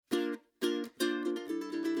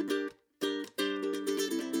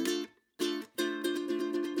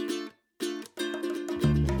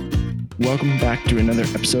Welcome back to another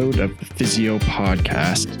episode of the Physio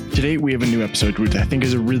Podcast. Today we have a new episode which I think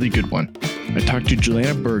is a really good one. I talked to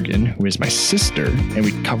Juliana Bergin, who is my sister, and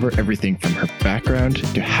we cover everything from her background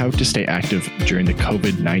to how to stay active during the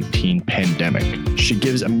COVID-19 pandemic. She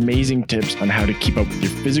gives amazing tips on how to keep up with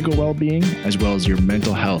your physical well-being as well as your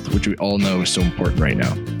mental health, which we all know is so important right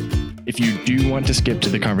now. If you do want to skip to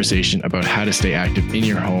the conversation about how to stay active in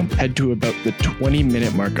your home, head to about the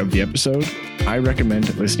 20-minute mark of the episode. I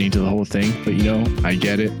recommend listening to the whole thing, but I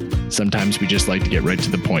get it. Sometimes we just like to get right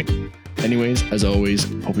to the point. Anyways, as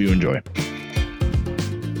always, hope you enjoy.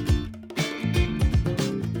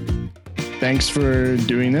 Thanks for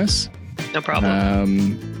doing this. No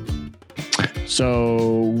problem.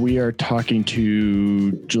 So we are talking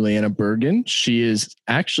to Juliana Bergin. She is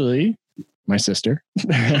actually my sister.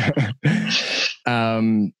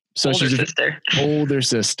 Older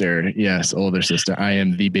sister. Yes, older sister. I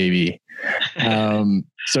am the baby.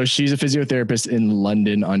 So she's a physiotherapist in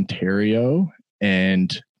London, Ontario,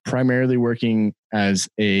 and primarily working as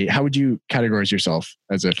how would you categorize yourself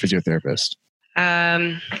as a physiotherapist?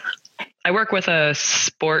 I work with a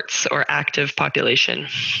sports or active population.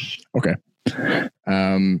 Okay.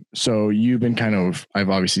 So you've been I've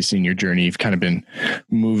obviously seen your journey. You've kind of been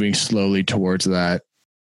moving slowly towards that.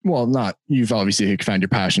 Well, you've obviously found your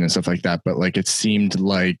passion and stuff like that, but it seemed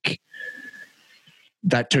like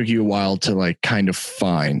that took you a while to kind of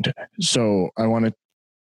find. So I want to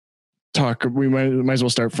talk, we might as well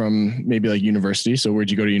start from maybe university. So where'd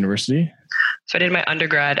you go to university? So I did my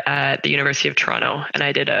undergrad at the University of Toronto, and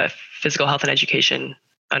I did a physical health and education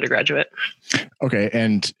undergraduate. Okay.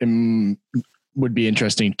 And would be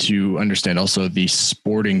interesting to understand also the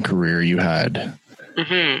sporting career you had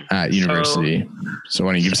at university. So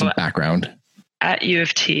why don't you give some background? At U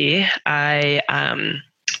of T, I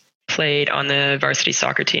played on the varsity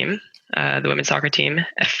soccer team, the women's soccer team,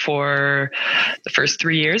 for the first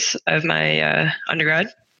 3 years of my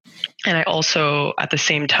undergrad. And I also, at the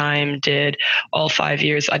same time, did all 5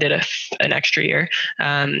 years. I did an extra year,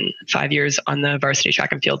 5 years on the varsity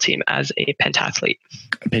track and field team as a pentathlete.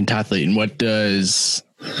 Pentathlete. And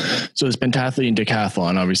so is pentathlete and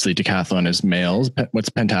decathlon? Obviously, decathlon is males. What's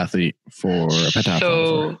pentathlete for a pentathlon?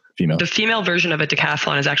 So for female? The female version of a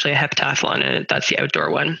decathlon is actually a heptathlon, and that's the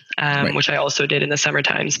outdoor one, right, which I also did in the summer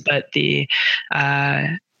times. But the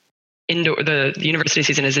university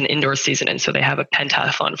season is an indoor season, and so they have a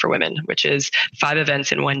pentathlon for women, which is 5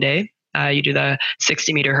 events in one day. You do the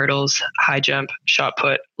 60-meter hurdles, high jump, shot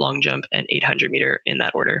put, long jump, and 800-meter in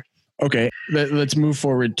that order. Okay, let's move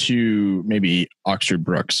forward to maybe Oxford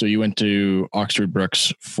Brookes. So you went to Oxford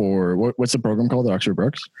Brookes for what's the program called at Oxford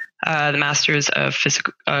Brookes? The Masters of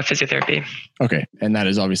Physiotherapy. Okay, and that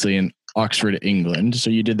is obviously in Oxford, England. So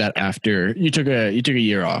you did that after you took a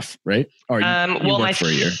year off, right? Or you worked for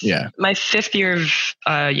a year. Yeah. My 5th year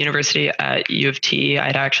of university at U of T,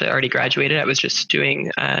 I'd actually already graduated. I was just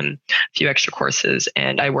doing a few extra courses,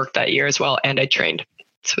 and I worked that year as well, and I trained.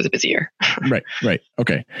 So it was a busy year. Right.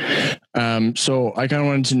 Okay. So I kind of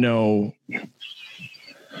wanted to know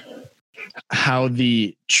how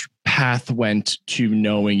the path went to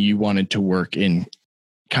knowing you wanted to work in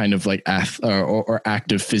kind of or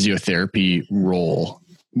active physiotherapy role,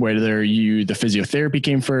 whether the physiotherapy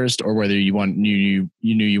came first or whether you knew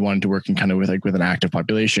you wanted to work in kind of with an active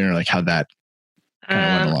population, or how that kind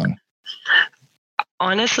of went along.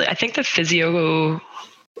 Honestly, I think it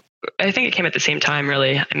came at the same time,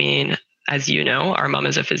 really. I mean, as you know, our mom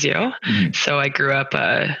is a physio. Mm-hmm. So I grew up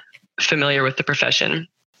familiar with the profession,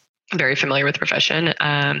 very familiar with the profession.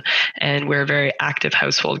 And we're a very active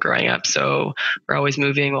household growing up. So we're always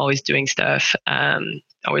moving, always doing stuff,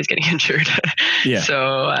 always getting injured. Yeah.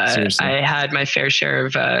 So I had my fair share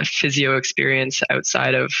of physio experience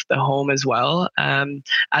outside of the home as well,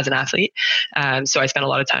 as an athlete. So I spent a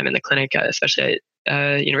lot of time in the clinic, especially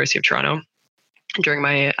at University of Toronto, during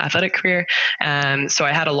my athletic career. So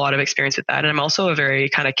I had a lot of experience with that. And I'm also a very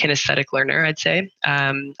kind of kinesthetic learner, I'd say.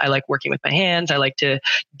 I like working with my hands. I like to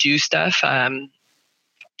do stuff. I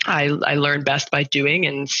learn best by doing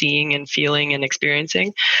and seeing and feeling and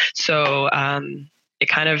experiencing. So it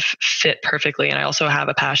kind of fit perfectly. And I also have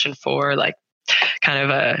a passion for I like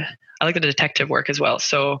the detective work as well.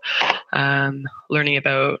 So learning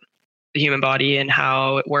about the human body and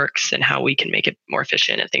how it works and how we can make it more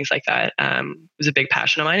efficient and things like that was a big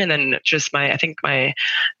passion of mine. And then just my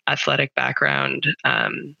athletic background, I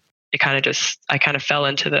kind of fell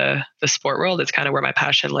into the sport world. It's kind of where my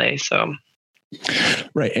passion lay. So.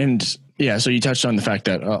 Right. And yeah, so you touched on the fact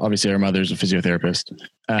that obviously our mother's a physiotherapist.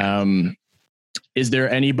 Is there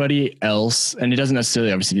anybody else, and it doesn't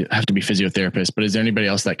necessarily obviously have to be physiotherapist, but is there anybody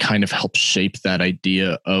else that kind of helps shape that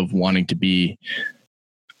idea of wanting to be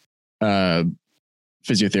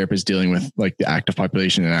physiotherapist dealing with like the active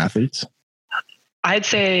population and athletes? I'd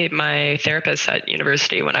say my therapist at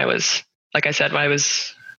university, when I was, like I said, when I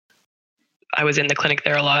was in the clinic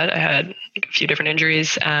there a lot. I had a few different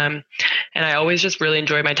injuries, and I always just really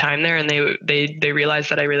enjoyed my time there. And they realized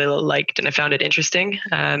that I really liked and I found it interesting.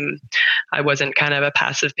 I wasn't kind of a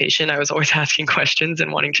passive patient. I was always asking questions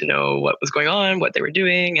and wanting to know what was going on, what they were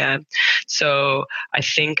doing. So I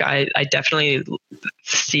think I definitely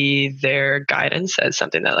see their guidance as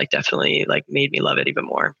something that like definitely like made me love it even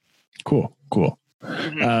more. Cool.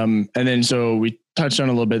 Mm-hmm. And then so we touched on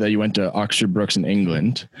a little bit that you went to Oxford Brookes in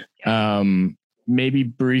England. Maybe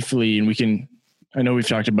briefly, and I know we've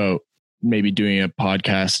talked about maybe doing a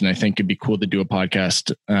podcast, and I think it'd be cool to do a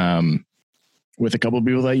podcast with a couple of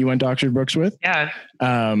people that you went to Oxford Brookes with. Yeah.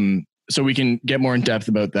 So we can get more in depth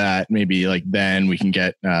about that. Maybe like then we can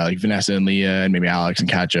get like Vanessa and Leah and maybe Alex and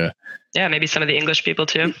Katja. Yeah. Maybe some of the English people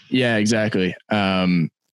too. Yeah, exactly.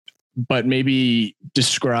 But maybe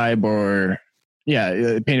describe paint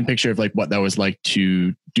a picture of like what that was like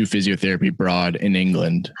to do physiotherapy abroad in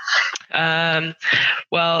England.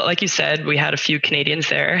 Well, like you said, we had a few Canadians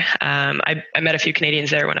there. I met a few Canadians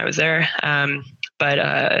there when I was there.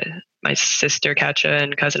 But my sister Katja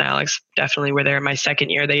and cousin Alex definitely were there in my second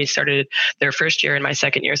year. They started their first year in my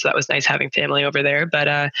second year. So that was nice having family over there.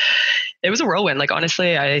 But it was a whirlwind. Like,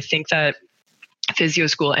 honestly, I think that physio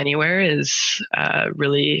school anywhere is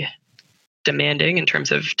really demanding in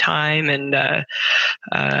terms of time and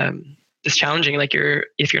it's challenging. Like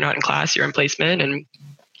if you're not in class, you're in placement, and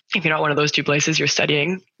if you're not one of those two places, you're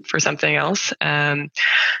studying for something else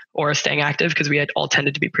or staying active, because we had all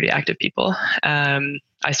tended to be pretty active people.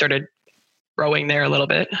 I started rowing there a little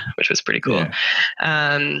bit, which was pretty cool.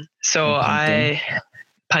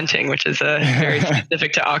 Punting, which is very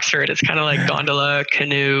specific to Oxford. It's kind of like gondola,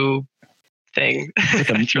 canoe thing. With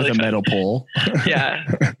a metal pole. Yeah.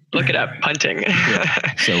 Look it up, punting.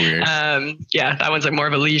 Yeah, so weird. That one's like more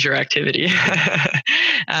of a leisure activity.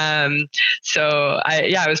 So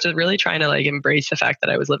I was just really trying to like embrace the fact that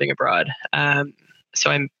I was living abroad.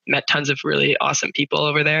 So I met tons of really awesome people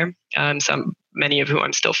over there. Many of whom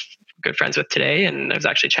I'm still good friends with today. And I was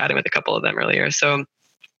actually chatting with a couple of them earlier. So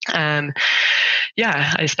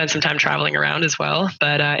I spent some time traveling around as well.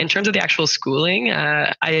 But in terms of the actual schooling,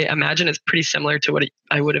 I imagine it's pretty similar to what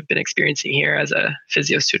I would have been experiencing here as a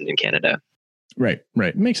physio student in Canada. Right.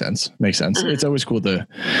 Makes sense. Mm-hmm. It's always cool to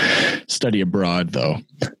study abroad, though.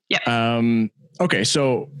 Yeah. Okay.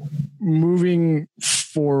 So moving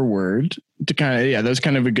forward to that was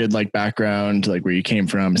kind of a good like background, like where you came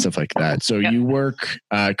from and stuff like that. So you work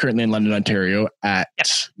currently in London, Ontario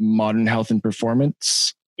at Modern Health and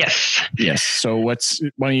Performance. Yes. So why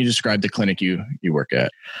don't you describe the clinic you work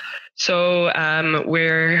at? So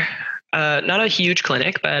we're not a huge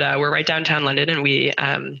clinic, but we're right downtown London, and we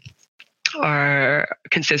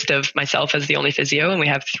consist of myself as the only physio, and we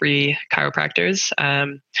have 3 chiropractors,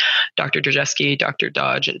 Dr. Drzeski, Dr.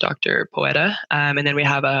 Dodge, and Dr. Poeta. And then we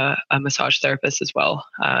have a massage therapist as well,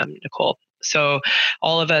 Nicole. So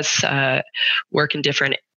all of us work in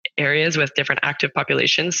different areas with different active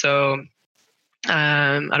populations. So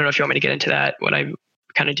I don't know if you want me to get into that, what I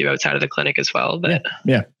kind of do outside of the clinic as well, but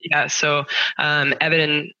so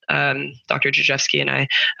Evan and Dr. Drzeski and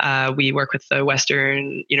I, we work with the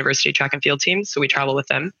Western University track and field team, so we travel with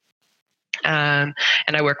them. And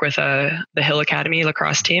I work with the Hill Academy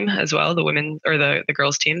lacrosse team as well, the women or the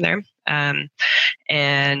girls team there. And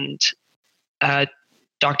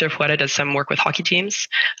Dr. Poeta does some work with hockey teams.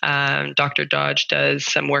 Dr. Dodge does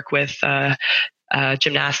some work with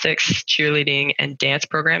gymnastics, cheerleading, and dance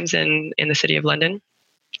programs in the city of London.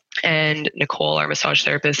 And Nicole, our massage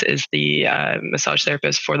therapist, is the massage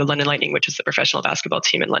therapist for the London Lightning, which is the professional basketball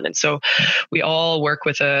team in London. So we all work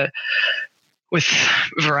with a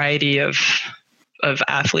variety of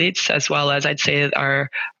athletes, as well as I'd say that our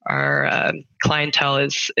clientele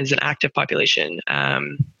is an active population.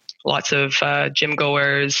 Lots of gym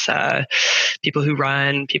goers, people who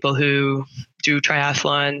run, people who do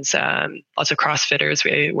triathlons, lots of CrossFitters.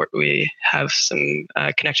 We have some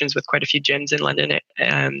connections with quite a few gyms in London,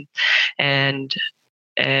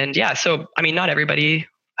 so I mean, not everybody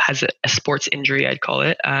has a sports injury, I'd call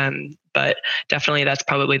it, but definitely that's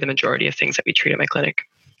probably the majority of things that we treat at my clinic.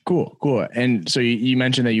 Cool. And so you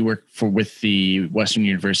mentioned that you work with the Western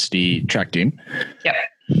University track team. Yep.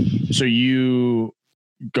 So you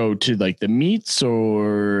go to like the meets,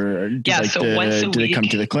 or do they come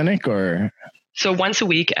to the clinic, or? So once a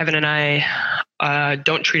week, Evan and I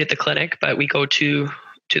don't treat at the clinic, but we go to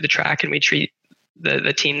the track and we treat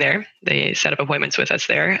the team there. They set up appointments with us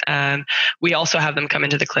there. We also have them come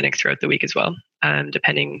into the clinic throughout the week as well,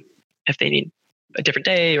 depending if they need a different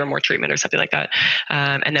day or more treatment or something like that.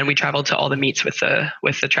 And then we travel to all the meets with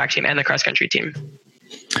the track team and the cross country team.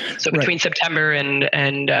 So between September and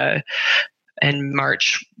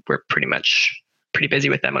March, we're pretty busy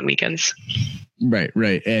with them on weekends.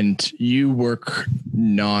 Right. And you work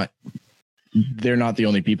they're not the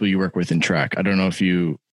only people you work with in track. I don't know if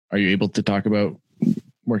are you able to talk about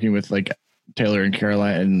working with like Taylor and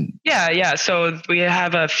Caroline? Yeah. So we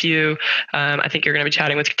have a few, I think you're going to be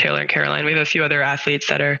chatting with Taylor and Caroline. We have a few other athletes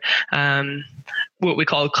that are what we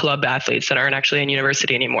call club athletes that aren't actually in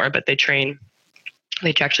university anymore, but they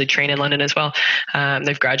actually train in London as well.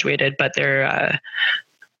 They've graduated, but they're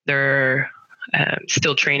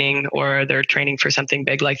still training, or they're training for something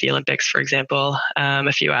big like the Olympics, for example.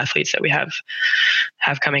 A few athletes that we have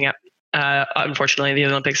coming up. Unfortunately, the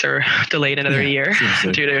Olympics are delayed another year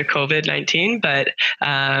due to COVID-19, but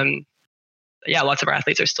lots of our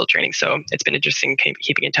athletes are still training. So it's been interesting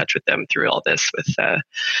keeping in touch with them through all this with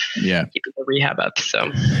keeping the rehab up.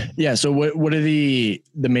 So So what are the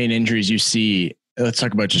main injuries you see? Let's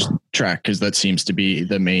talk about just track, because that seems to be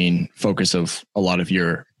the main focus of a lot of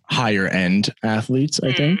your higher end athletes,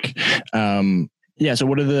 I think. So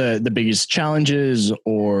what are the biggest challenges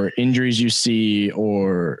or injuries you see,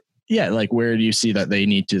 or like where do you see that they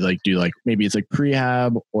need to like do, like maybe it's like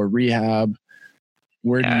prehab or rehab?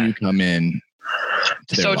 Where do you come in?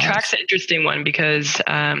 So track's an interesting one because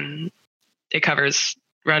it covers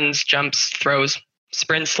runs, jumps, throws,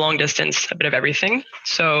 sprints, long distance, a bit of everything.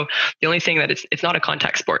 So the only thing that it's not a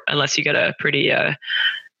contact sport unless you get a pretty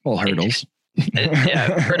hurdles.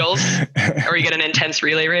 Hurdles, or you get an intense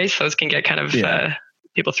relay race. Those can get kind of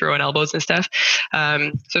people throwing elbows and stuff.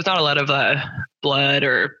 So there's not a lot of blood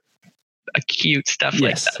or acute stuff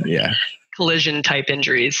like that. Collision type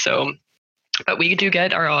injuries. So, but we do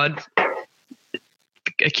get our odd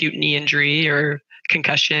acute knee injury or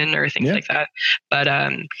concussion or things like that. But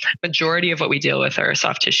majority of what we deal with are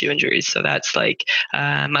soft tissue injuries. So that's like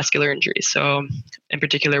muscular injuries. So in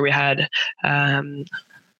particular, we had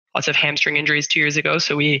lots of hamstring injuries 2 years ago.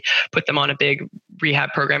 So we put them on a big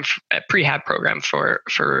prehab program for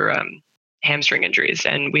hamstring injuries.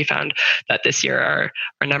 And we found that this year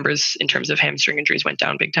our numbers in terms of hamstring injuries went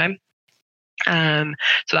down big time. So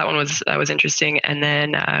that was interesting. And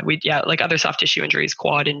then like other soft tissue injuries,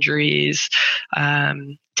 quad injuries,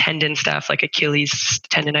 tendon stuff like Achilles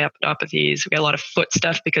tendinopathies. We got a lot of foot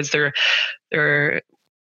stuff because they're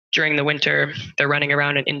during the winter, they're running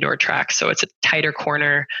around an indoor track. So it's a tighter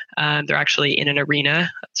corner. They're actually in an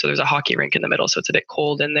arena. So there's a hockey rink in the middle. So it's a bit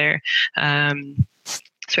cold in there.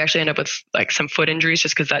 So we actually end up with like some foot injuries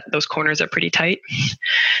just because those corners are pretty tight.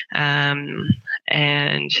 So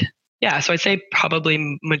I'd say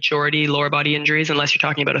probably majority lower body injuries, unless you're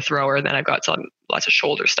talking about a thrower. Then I've got lots of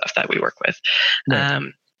shoulder stuff that we work with.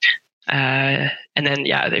 Right. And then,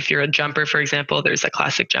 if you're a jumper, for example, there's a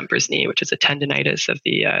classic jumper's knee, which is a tendinitis of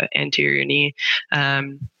the anterior knee.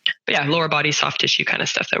 Lower body, soft tissue kind of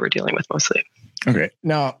stuff that we're dealing with mostly. Okay.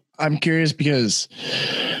 Now I'm curious because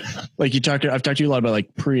like I've talked to you a lot about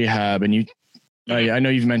like prehab, and I know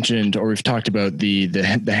you've mentioned, or we've talked about the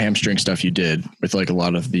hamstring stuff you did with like a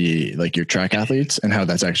lot of the, like your track athletes and how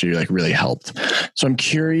that's actually like really helped. So I'm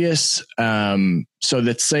curious. So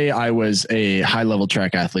let's say I was a high level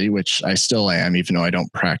track athlete, which I still am, even though I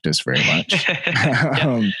don't practice very much.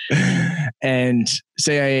 And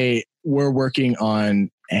say we're working on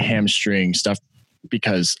hamstring stuff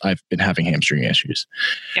because I've been having hamstring issues.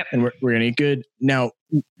 Yep. And we're going to get good. Now,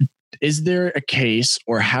 is there a case,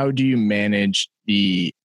 or how do you manage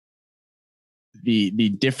the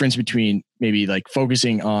difference between maybe like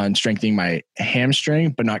focusing on strengthening my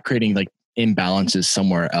hamstring, but not creating like imbalances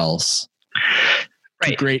somewhere else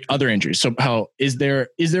to create other injuries? So how is there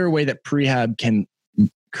a way that prehab can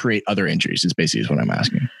create other injuries is basically what I'm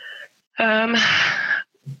asking.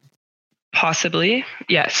 Possibly.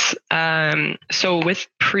 Yes. So with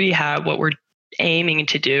prehab, what we're aiming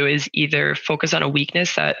to do is either focus on a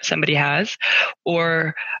weakness that somebody has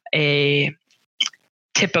or a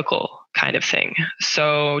typical kind of thing.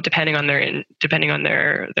 So depending on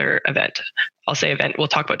their event, I'll say event, we'll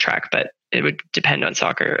talk about track, but it would depend on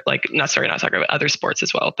soccer, not soccer, but other sports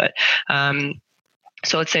as well. But,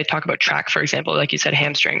 so let's say talk about track, for example, like you said,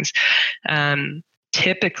 hamstrings,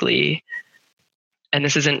 typically, and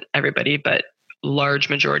this isn't everybody, but large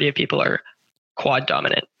majority of people are quad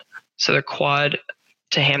dominant. So their quad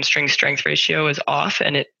to hamstring strength ratio is off,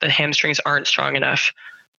 and the hamstrings aren't strong enough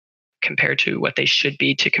compared to what they should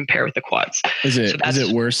be to compare with the quads. Is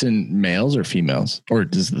it worse in males or females, or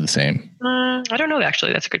is it the same? I don't know,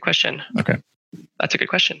 actually. That's a good question. Okay. That's a good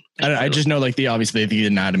question. I just know like obviously the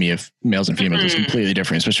anatomy of males and females is completely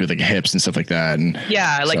different, especially with like hips and stuff like that. And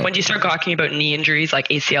when you start talking about knee injuries, like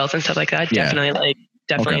ACLs and stuff like that,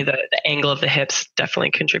 definitely the angle of the hips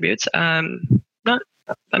definitely contributes. I'm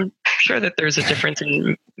sure that there's a difference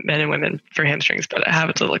in men and women for hamstrings, but I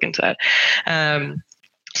have to look into that.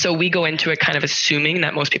 So we go into it kind of assuming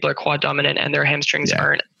that most people are quad dominant and their hamstrings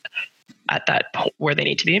aren't at that point where they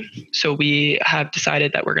need to be. So we have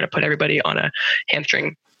decided that we're going to put everybody on a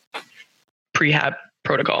hamstring prehab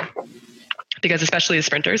protocol, because especially the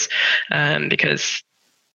sprinters, because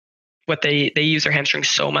what they use their hamstrings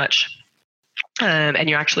so much. And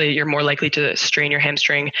you're more likely to strain your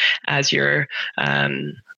hamstring as you're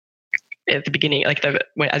at the beginning,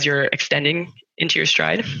 as you're extending into your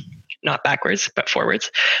stride, not backwards, but forwards,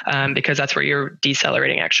 because that's where you're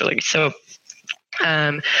decelerating actually. So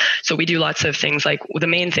we do lots of things. Like the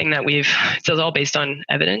main thing that it's all based on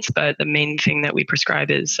evidence, but the main thing that we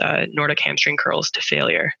prescribe is Nordic hamstring curls to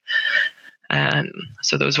failure.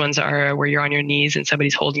 So those ones are where you're on your knees and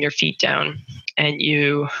somebody's holding your feet down and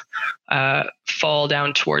you fall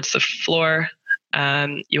down towards the floor.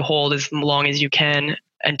 You hold as long as you can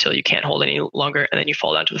until you can't hold any longer, and then you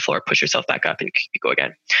fall down to the floor, push yourself back up, and you go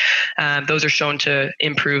again. Those are shown to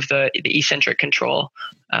improve the eccentric control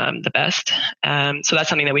the best. So that's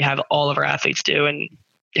something that we have all of our athletes do, and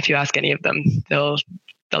if you ask any of them, they'll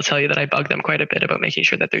tell you that I bug them quite a bit about making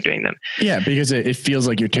sure that they're doing them. Yeah, because it feels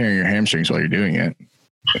like you're tearing your hamstrings while you're doing it.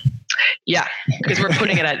 Yeah, because we're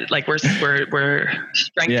putting it at we're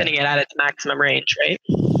strengthening it at its maximum range, right?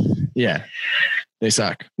 Yeah. They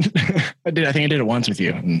suck. I think I did it once with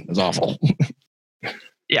you and it was awful.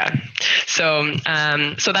 Yeah. So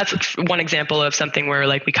that's one example of something where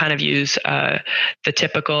we kind of use the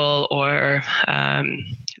typical or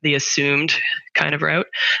the assumed kind of route.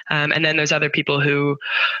 And then there's other people who,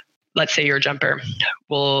 let's say you're a jumper,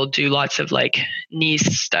 will do lots of knee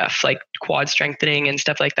stuff, like quad strengthening and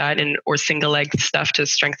stuff like that, or single leg stuff to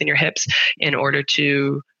strengthen your hips in order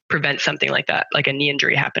to prevent something like that, like a knee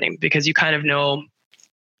injury happening, because you kind of know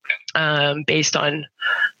based on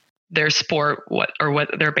their sport, what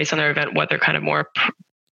they're based on their event, what they're kind of more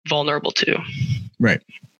vulnerable to. Right.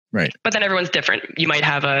 But then everyone's different. You might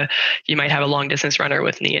have a long distance runner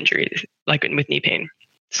with knee injury, with knee pain.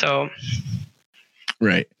 So.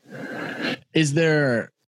 Right. Is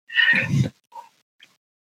there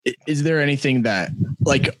anything that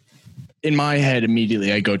in my head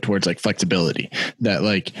immediately I go towards flexibility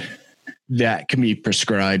that can be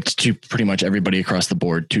prescribed to pretty much everybody across the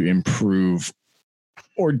board to improve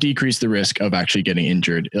or decrease the risk of actually getting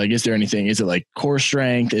injured? Is there anything? Is it core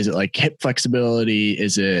strength? Is it hip flexibility?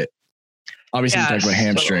 Is it obviously we talk about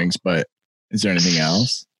hamstrings, but is there anything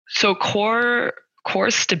else? So core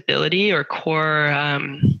stability or core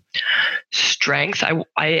strength,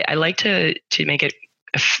 I like to make it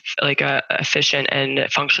efficient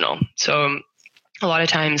and functional. So a lot of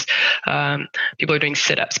times people are doing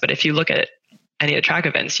sit-ups, but if you look at any of the track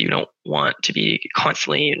events, you don't want to be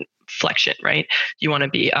constantly in flexion, right? You want to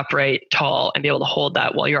be upright, tall, and be able to hold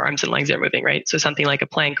that while your arms and legs are moving, right? So something like a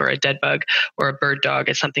plank or a dead bug or a bird dog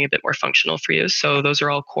is something a bit more functional for you. So those are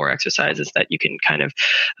all core exercises that you can kind of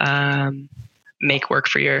make work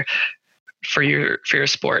for your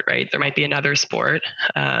sport, right? There might be another sport,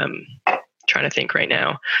 trying to think right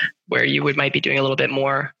now, where you might be doing a little bit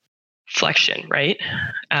more flexion, right?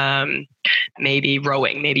 Maybe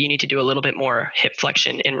rowing. Maybe you need to do a little bit more hip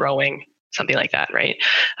flexion in rowing, something like that, right?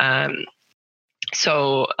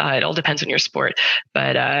 So it all depends on your sport.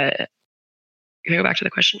 But can we go back to the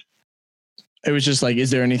question? It was just is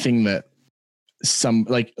there anything that some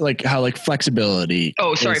how flexibility?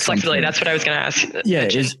 Oh, sorry, flexibility. That's what I was going to ask. Yeah,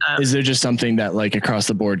 is there just something that across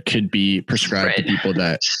the board could be prescribed to people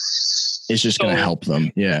that is just going to help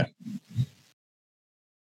them? Yeah.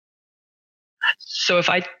 So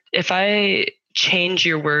if I change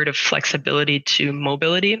your word of flexibility to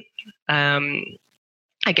mobility,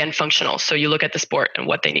 again, functional. So you look at the sport and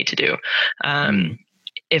what they need to do.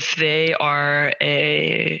 If they are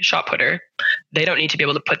a shot putter, they don't need to be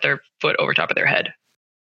able to put their foot over top of their head.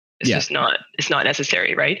 It's just not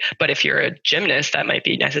necessary, right? But if you're a gymnast, that might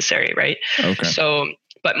be necessary, right? Okay. So,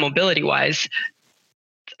 but mobility wise,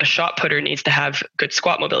 a shot putter needs to have good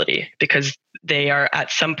squat mobility because they are at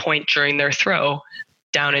some point during their throw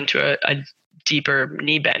down into a deeper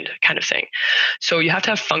knee bend kind of thing. So you have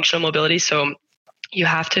to have functional mobility. So you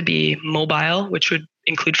have to be mobile, which would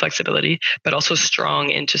include flexibility, but also strong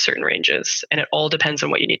into certain ranges. And it all depends on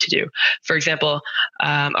what you need to do. For example,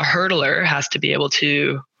 a hurdler has to be able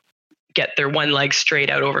to get their one leg straight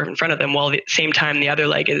out over in front of them, while at the same time the other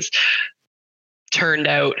leg is turned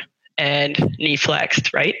out and knee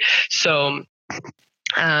flexed, right? So,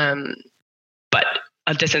 but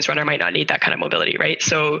a distance runner might not need that kind of mobility, right?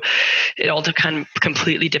 So it all kind of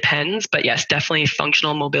completely depends. But yes, definitely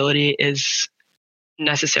functional mobility is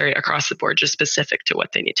necessary across the board, just specific to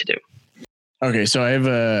what they need to do. Okay, so I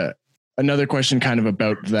have another question kind of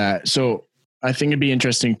about that. So I think it'd be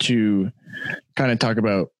interesting to kind of talk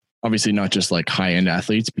about, obviously not just like high-end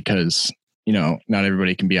athletes, because, you know, not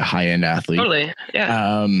everybody can be a high-end athlete. Totally.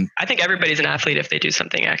 Yeah. I think everybody's an athlete if they do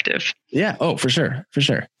something active. Yeah. Oh, for sure. For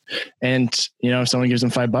sure. And, you know, if someone gives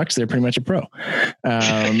them $5, they're pretty much a pro.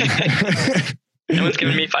 No one's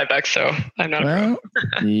given me $5, so I'm not a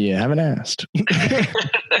pro. You haven't asked.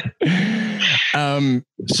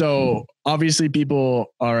 So obviously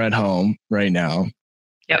people are at home right now.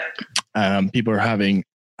 Yep. People are having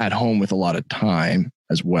at home with a lot of time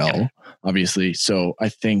as well, obviously. So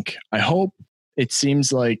I hope it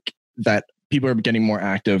seems like that people are getting more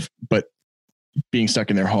active, but being stuck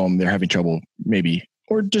in their home, they're having trouble maybe,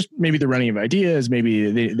 or just maybe they're running out of ideas.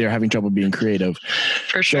 Maybe they're having trouble being creative.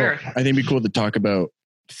 For sure. So I think it'd be cool to talk about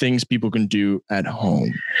things people can do at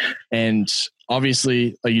home. And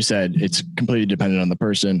obviously, like you said, it's completely dependent on the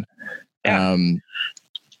person. Yeah.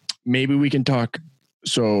 Maybe we can talk.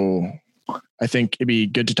 So I think it'd be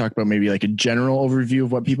good to talk about maybe like a general overview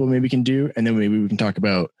of what people maybe can do. And then maybe we can talk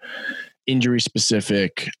about injury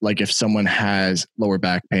specific, like if someone has lower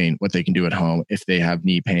back pain, what they can do at home. If they have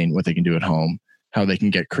knee pain, what they can do at home, how they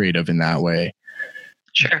can get creative in that way.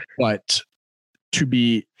 Sure. But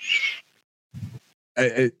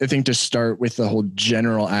I think to start with the whole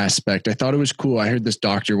general aspect, I thought it was cool. I heard this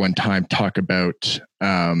doctor one time talk about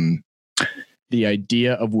the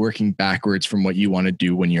idea of working backwards from what you want to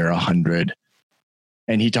do when you're 100.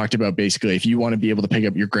 And he talked about basically, if you want to be able to pick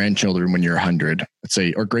up your grandchildren when you're 100, let's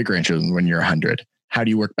say, or great grandchildren when you're 100, how do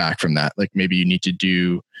you work back from that? Like maybe you need to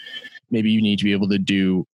be able to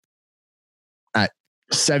do at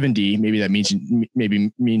 70. Maybe that means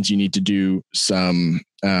you need to do some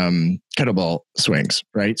kettlebell swings,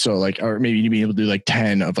 right? So like, or maybe you need to be able to do like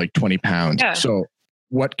 10 of like 20 pounds. Yeah. So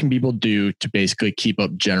what can people do to basically keep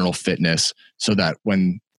up general fitness so that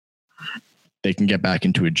when they can get back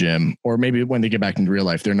into a gym, or maybe when they get back into real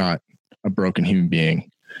life, they're not a broken human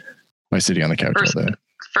being by sitting on the couch all day?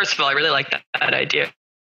 First of all, I really like that idea.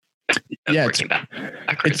 Yeah, it's cool.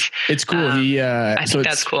 I think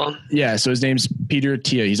that's cool. Yeah, so his name's Peter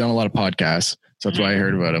Tia. He's on a lot of podcasts, so that's why I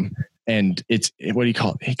heard about him. And it's what he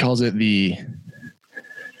calls it the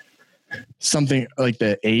something like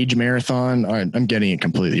the age marathon. I'm getting it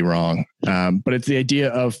completely wrong. But it's the idea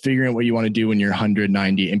of figuring out what you want to do when you're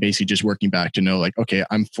 190 and basically just working back to know like, okay,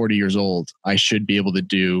 I'm 40 years old. I should be able to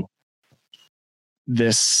do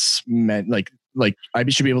this. Like I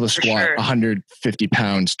should be able to squat 150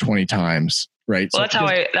 pounds 20 times. Right. Well, so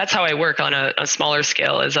that's how I work on a smaller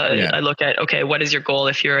scale. I look at, okay, what is your goal?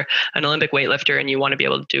 If you're an Olympic weightlifter and you want to be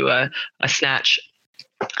able to do a snatch,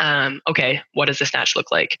 okay, what does the snatch look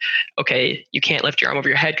like? Okay, you can't lift your arm over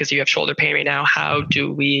your head because you have shoulder pain right now. How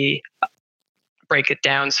do we break it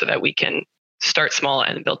down so that we can start small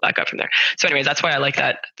and build back up from there? So anyways, that's why I like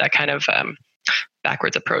that kind of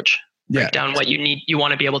backwards approach. Break down what you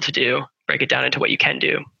want to be able to do, break it down into what you can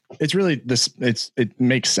do. It's really it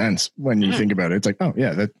makes sense when you think about it. It's like, oh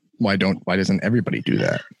yeah, why doesn't everybody do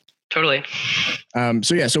that? Totally.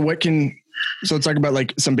 So let's talk about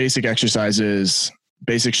like some basic exercises,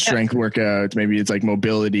 basic strength workouts. Maybe it's like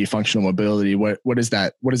mobility, functional mobility. What does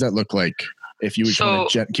that look like if you want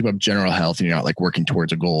to keep up general health and you're not like working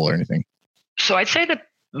towards a goal or anything? So I'd say the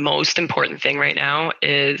most important thing right now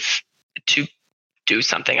is to do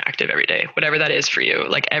something active every day, whatever that is for you.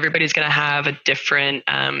 Like everybody's going to have a different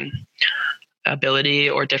ability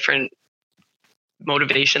or different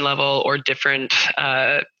motivation level or different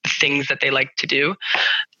things that they like to do.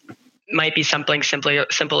 Might be something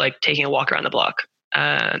simple like taking a walk around the block.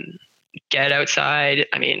 Get outside.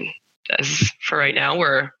 I mean, as for right now,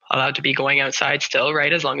 we're allowed to be going outside still,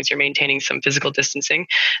 right? As long as you're maintaining some physical distancing.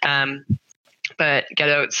 But get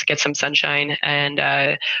out, get some sunshine, and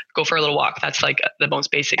go for a little walk. That's like the most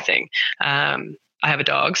basic thing. I have a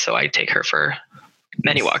dog, so I take her for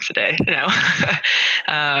many walks a day. You know,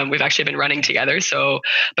 we've actually been running together.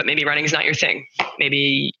 But maybe running is not your thing.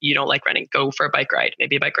 Maybe you don't like running. Go for a bike ride.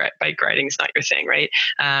 Maybe bike riding is not your thing, right?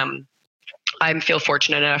 I feel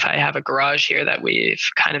fortunate enough. I have a garage here that we've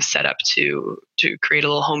kind of set up to create a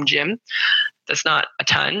little home gym. That's not a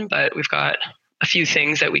ton, but we've got a few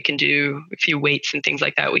things that we can do, a few weights and things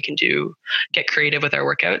like that we can do, get creative with our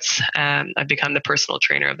workouts. I've become the personal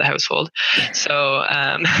trainer of the household. So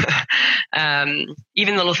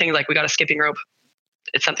even little things like we got a skipping rope.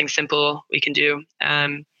 It's something simple we can do.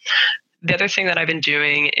 The other thing that I've been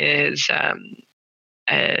doing is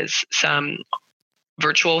some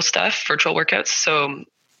virtual workouts. So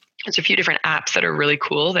there's a few different apps that are really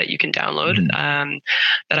cool that you can download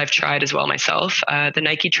that I've tried as well myself. The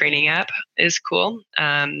Nike training app is cool.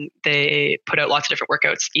 They put out lots of different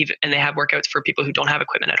workouts, and they have workouts for people who don't have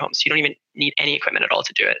equipment at home. So you don't even need any equipment at all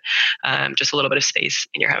to do it. Just a little bit of space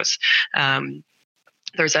in your house.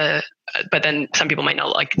 But then some people might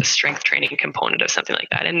not like the strength training component of something like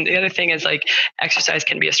that. And the other thing is like exercise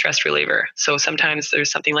can be a stress reliever. So sometimes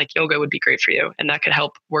there's something like yoga would be great for you, and that could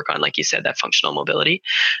help work on, like you said, that functional mobility.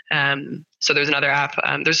 So there's another app.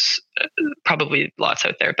 There's probably lots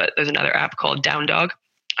out there, but there's another app called Down Dog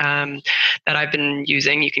that I've been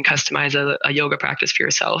using. You can customize a yoga practice for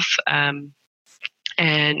yourself. And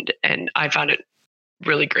I found it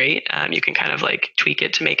really great. You can kind of like tweak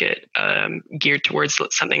it to make it geared towards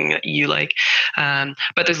something that you like.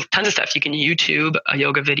 But there's tons of stuff. You can YouTube a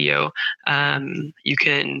yoga video. You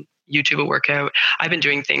can YouTube a workout. I've been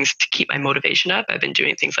doing things to keep my motivation up. I've been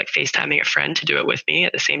doing things like FaceTiming a friend to do it with me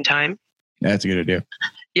at the same time. That's a good idea.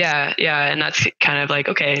 Yeah. And that's kind of like,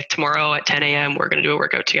 okay, tomorrow at 10 a.m., we're going to do a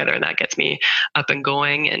workout together, and that gets me up and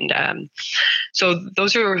going. And so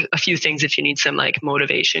those are a few things if you need some like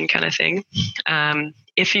motivation kind of thing.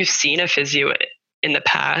 If you've seen a physio in the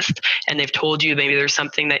past and they've told you maybe there's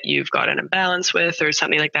something that you've got an imbalance with or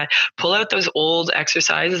something like that, pull out those old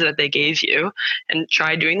exercises that they gave you and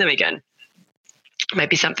try doing them again. It might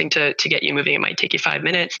be something to get you moving. It might take you 5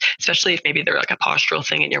 minutes, especially if maybe they're like a postural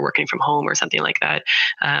thing and you're working from home or something like that.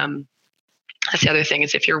 That's the other thing,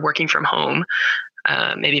 is if you're working from home,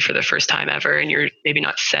 maybe for the first time ever, and you're maybe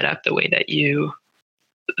not set up the way that you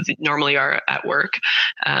normally are at work,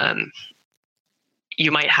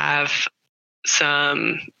 you might have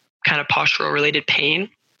some kind of postural related pain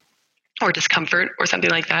or discomfort or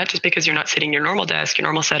something like that, just because you're not sitting your normal desk, your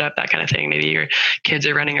normal setup, that kind of thing. Maybe your kids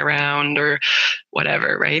are running around or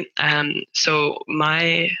whatever, right? So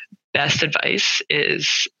my best advice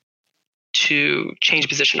is to change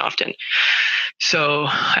position often. So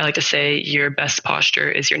I like to say your best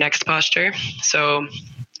posture is your next posture. So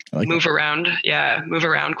move around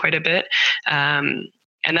quite a bit.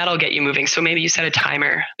 And that'll get you moving. So maybe you set a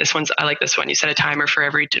timer. I like this one. You set a timer for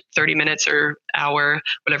every 30 minutes or hour,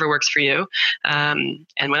 whatever works for you. And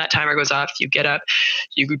when that timer goes off, you get up,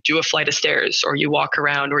 you do a flight of stairs, or you walk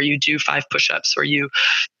around, or you do 5 push-ups, or you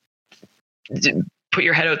put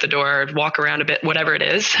your head out the door, walk around a bit, whatever it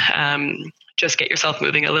is. Just get yourself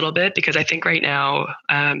moving a little bit, because I think right now,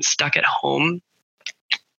 stuck at home,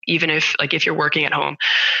 even if you're working at home,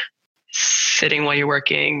 sitting while you're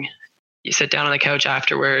working, you sit down on the couch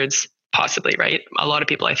afterwards, possibly, right? A lot of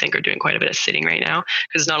people, I think, are doing quite a bit of sitting right now because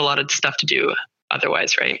there's not a lot of stuff to do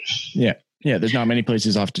otherwise, right? Yeah. Yeah. There's not many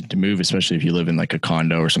places often to move, especially if you live in like a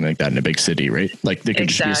condo or something like that in a big city, right? Like they could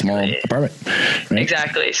just be a small apartment. Right?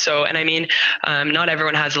 Exactly. So, and I mean, not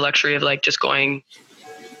everyone has the luxury of like just going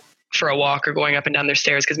for a walk or going up and down their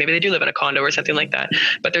stairs, because maybe they do live in a condo or something like that.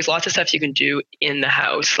 But there's lots of stuff you can do in the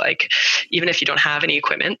house. Like even if you don't have any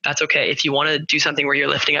equipment, that's okay. If you want to do something where you're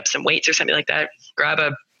lifting up some weights or something like that, grab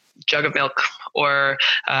a jug of milk or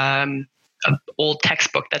an old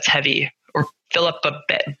textbook that's heavy, or fill up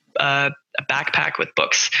a backpack with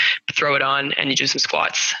books, throw it on, and you do some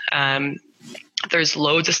squats. There's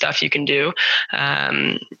loads of stuff you can do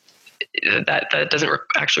that doesn't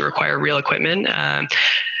actually require real equipment.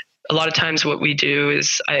 A lot of times what we do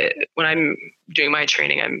is when I'm doing my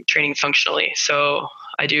training, I'm training functionally. So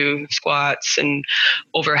I do squats and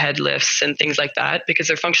overhead lifts and things like that because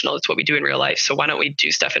they're functional. It's what we do in real life. So why don't we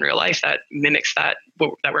do stuff in real life that mimics that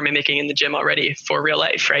we're mimicking in the gym already for real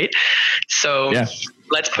life, right? So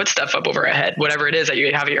let's put stuff up over our head, whatever it is that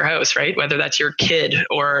you have at your house, right? Whether that's your kid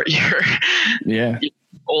or your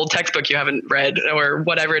old textbook you haven't read or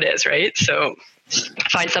whatever it is, right? So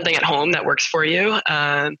find something at home that works for you.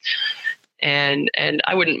 And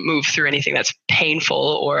I wouldn't move through anything that's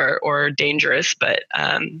painful or dangerous, but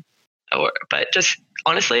just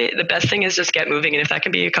honestly, the best thing is just get moving. And if that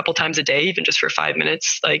can be a couple times a day, even just for 5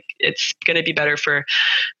 minutes, like it's going to be better for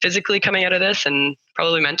physically coming out of this and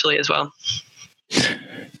probably mentally as well.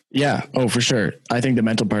 Yeah. Oh, for sure. I think the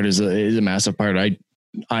mental part is a massive part.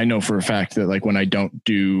 I know for a fact that like when I don't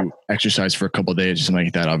do exercise for a couple of days or something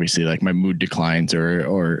like that, obviously like my mood declines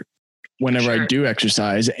or whenever I do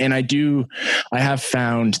exercise. And I have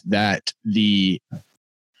found that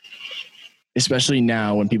especially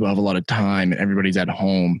now when people have a lot of time and everybody's at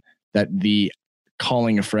home, that the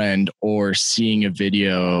calling a friend or seeing a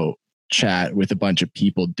video chat with a bunch of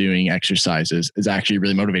people doing exercises is actually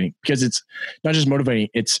really motivating, because it's not just motivating,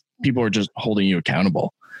 it's people are just holding you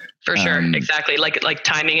accountable. For sure. Exactly. Like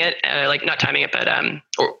timing it, like not timing it, but,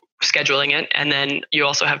 or scheduling it. And then you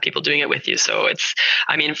also have people doing it with you. So it's,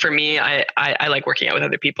 I mean, for me, I like working out with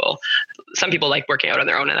other people. Some people like working out on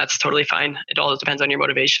their own, and that's totally fine. It all depends on your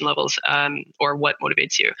motivation levels, or what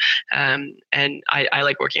motivates you. And I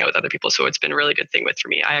like working out with other people. So it's been a really good thing for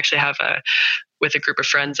me. I actually have with a group of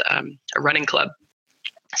friends, a running club.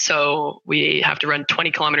 So we have to run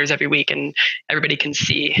 20 kilometers every week, and everybody can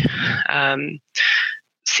see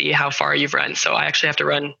how far you've run. So I actually have to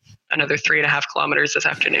run another 3.5 kilometers this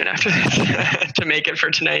afternoon after this to make it for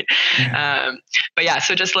tonight. But yeah,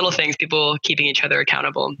 so just little things, people keeping each other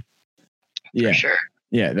accountable. Yeah. For sure.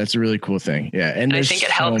 Yeah, that's a really cool thing. Yeah. And there's I think it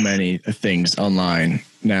so helps. many things online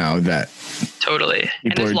now that totally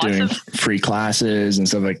people are doing free classes and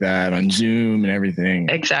stuff like that on Zoom and everything.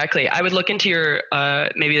 Exactly. I would look into your,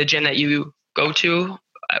 maybe the gym that you go to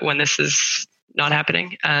when this is not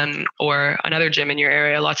happening, or another gym in your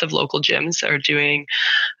area. Lots of local gyms are doing,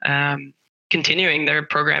 continuing their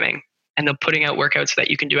programming, and they're putting out workouts that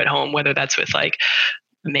you can do at home, whether that's with like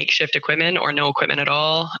makeshift equipment or no equipment at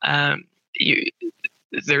all.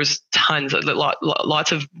 There's tons,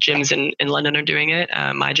 lots of gyms in London are doing it.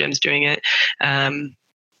 My gym's doing it. And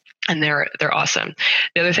they're awesome.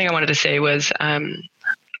 The other thing I wanted to say was,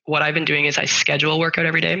 what I've been doing is I schedule a workout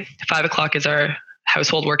every day. 5 o'clock is our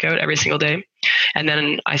household workout every single day. And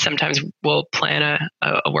then I sometimes will plan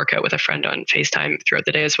a workout with a friend on FaceTime throughout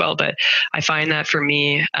the day as well. But I find that for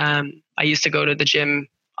me, I used to go to the gym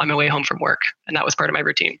on my way home from work, and that was part of my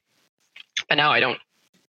routine. But now I don't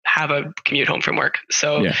have a commute home from work.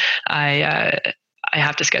 So yeah. I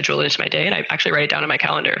have to schedule it into my day, and I actually write it down on my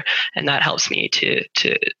calendar, and that helps me to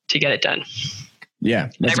get it done. Yeah.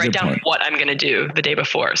 I write down what I'm going to do the day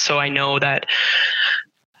before. So I know that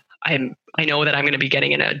I'm going to be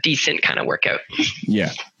getting in a decent kind of workout.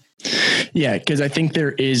 Yeah. Yeah. Cause I think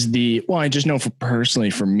there is I just know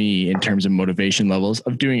personally for me, in terms of motivation levels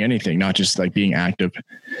of doing anything, not just like being active,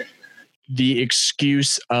 the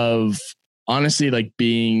excuse of honestly like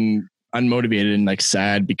being unmotivated and like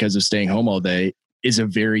sad because of staying home all day is a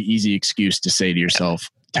very easy excuse to say to yourself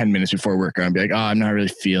 10 minutes before work and be like, oh, I'm not really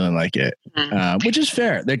feeling like it. Which is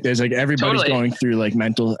fair. Like there's like everybody's going through like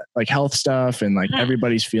mental, like health stuff, and like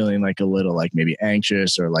everybody's feeling like a little like maybe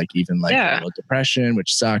anxious or like even like a little depression,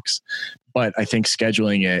 which sucks. But I think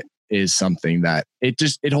scheduling it is something that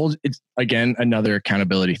it's again, another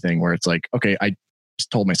accountability thing where it's like, okay, I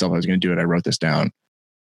just told myself I was going to do it. I wrote this down.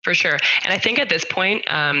 For sure. And I think at this point,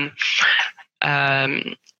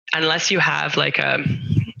 unless you have like a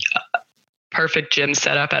perfect gym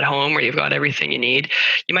set up at home where you've got everything you need,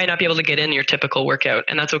 you might not be able to get in your typical workout,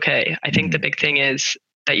 and that's okay. I think the big thing is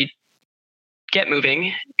that you get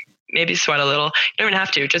moving, maybe sweat a little. You don't even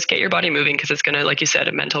have to, just get your body moving, because it's going to, like you said,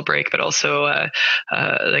 a mental break, but also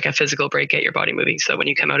like a physical break. Get your body moving, so when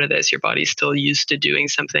you come out of this, your body's still used to doing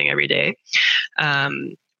something every day.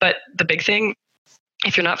 But the big thing,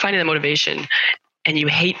 if you're not finding the motivation and you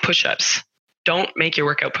hate push-ups, don't make your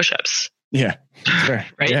workout push-ups. Yeah. Sure.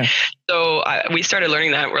 Right. Yeah. So we started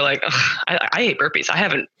learning that. We're like, I hate burpees. I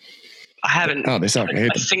haven't they suck.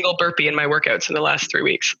 a single burpee in my workouts in the last 3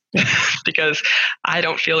 weeks because I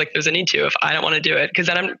don't feel like there's a need to, if I don't want to do it, because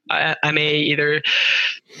then I may either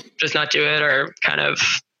just not do it or kind of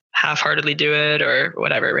half-heartedly do it or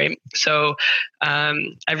whatever. Right. So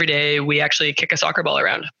every day we actually kick a soccer ball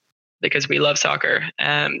around, because we love soccer.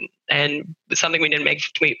 And it's something we didn't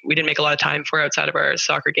make a lot of time for outside of our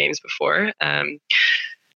soccer games before.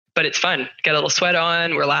 But it's fun. Get a little sweat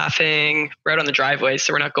on, we're laughing, we're out on the driveway,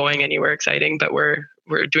 so we're not going anywhere exciting, but we're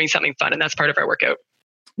doing something fun, and that's part of our workout.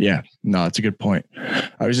 Yeah, no, that's a good point.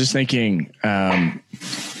 I was just thinking,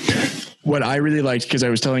 what I really liked, because I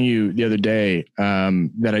was telling you the other day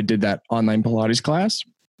that I did that online Pilates class,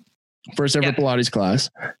 first ever Pilates class.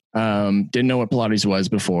 Didn't know what Pilates was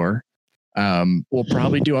before. We'll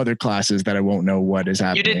probably do other classes that I won't know what is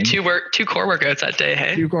happening. You did two core workouts that day,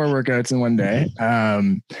 hey? 2 core workouts in one day.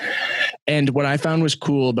 And what I found was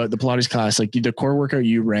cool about the Pilates class, like the core workout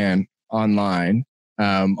you ran online,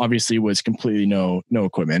 obviously was completely no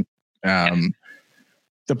equipment. The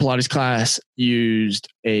Pilates class used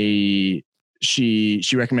she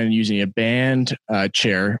recommended using a band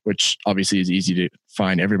chair, which obviously is easy to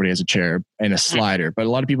find. Everybody has a chair, and a slider, but a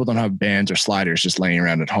lot of people don't have bands or sliders just laying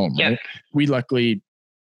around at home. Right? We luckily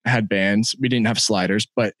had bands. We didn't have sliders,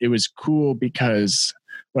 but it was cool because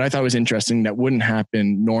what I thought was interesting that wouldn't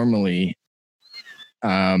happen normally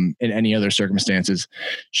in any other circumstances.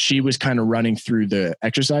 She was kind of running through the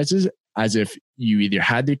exercises as if you either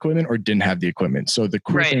had the equipment or didn't have the equipment. So the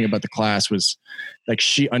cool thing about the class was like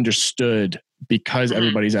she understood, because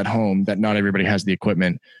everybody's at home, that not everybody has the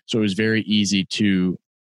equipment. So it was very easy to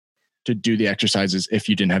do the exercises if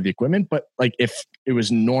you didn't have the equipment. But like if it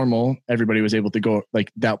was normal, everybody was able to go,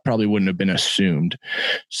 like that probably wouldn't have been assumed.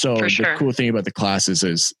 So the cool thing about the classes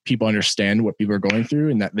is people understand what people are going through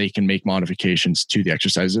and that they can make modifications to the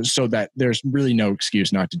exercises so that there's really no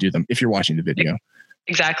excuse not to do them if you're watching the video.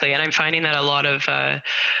 Exactly. And I'm finding that a lot of, or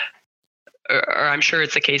I'm sure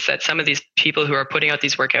it's the case that some of these people who are putting out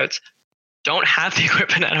these workouts don't have the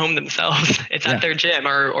equipment at home themselves. It's at their gym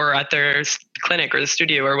or at their clinic or the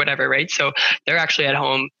studio or whatever, right? So they're actually at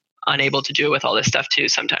home unable to do it with all this stuff too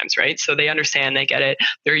sometimes, right? So they understand, they get it.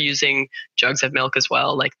 They're using jugs of milk as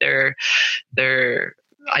well. Like I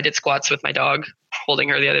did squats with my dog holding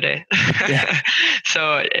her the other day.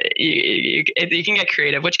 So you can get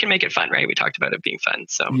creative, which can make it fun, right? We talked about it being fun.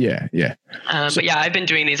 So but yeah, I've been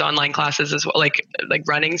doing these online classes as well, like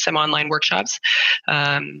running some online workshops.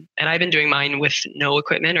 And I've been doing mine with no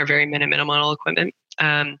equipment or very minimal equipment.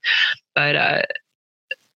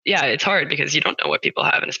 Yeah, it's hard because you don't know what people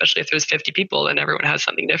have. And especially if there's 50 people and everyone has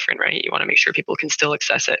something different, right? You want to make sure people can still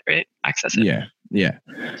access it, right? Yeah.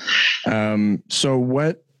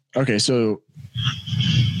 So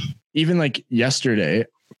even like yesterday,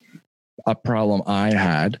 a problem I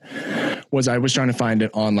had was I was trying to find an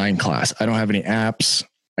online class. I don't have any apps.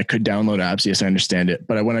 I could download apps. Yes, I understand it.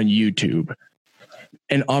 But I went on YouTube.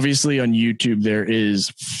 And obviously on YouTube, there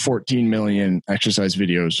is 14 million exercise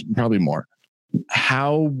videos, probably more.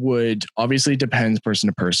 Obviously it depends person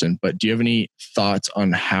to person, but do you have any thoughts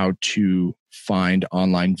on how to find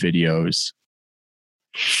online videos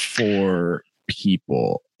for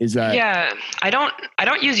people? Is that I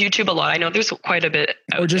don't use YouTube a lot. I know there's quite a bit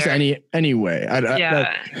out or just there. any way.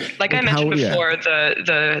 Like I mentioned before,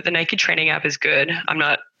 the Nike training app is good. I'm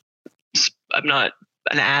not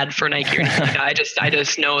an ad for Nike or anything like that. I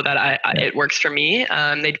just know that it works for me.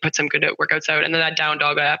 They put some good workouts out, and then that Down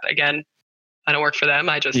Dog app again, I don't work for them.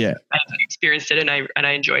 I experienced it and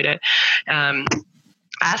I enjoyed it.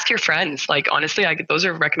 Ask your friends. Like honestly, those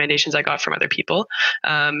are recommendations I got from other people.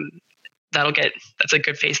 That's a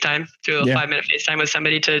good FaceTime. Do a 5-minute FaceTime with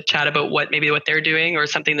somebody to chat about what they're doing or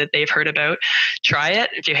something that they've heard about. Try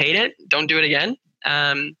it. If you hate it, don't do it again.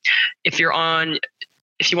 If you want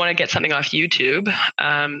to get something off YouTube,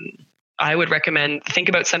 I would recommend think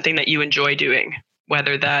about something that you enjoy doing,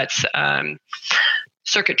 whether that's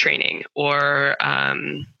circuit training or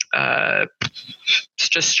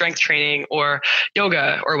just strength training or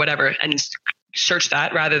yoga or whatever, and search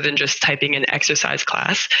that rather than just typing in exercise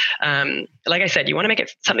class. Like I said, you want to make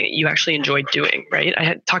it something that you actually enjoy doing, right? I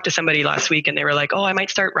had talked to somebody last week and they were like, oh, I might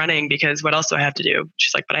start running because what else do I have to do?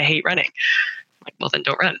 She's like, but I hate running. I'm like, well, then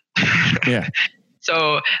don't run.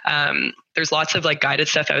 So there's lots of like guided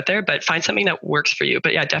stuff out there, but find something that works for you.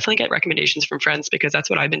 But yeah, definitely get recommendations from friends because that's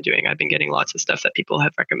what I've been doing. I've been getting lots of stuff that people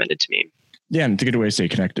have recommended to me. Yeah, and it's a good way to stay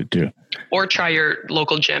connected too. Or try your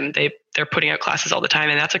local gym. They're putting out classes all the time,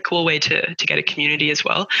 and that's a cool way to get a community as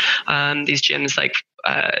well. These gyms like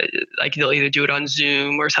they'll either do it on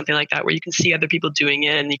Zoom or something like that, where you can see other people doing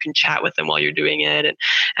it and you can chat with them while you're doing it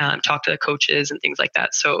and talk to the coaches and things like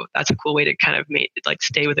that. So that's a cool way to kind of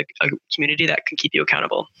stay with a community that can keep you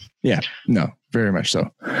accountable. Yeah, no, very much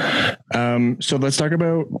so. So let's talk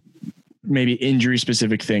about maybe injury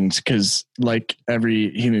specific things, because like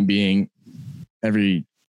every human being,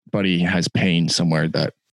 everybody has pain somewhere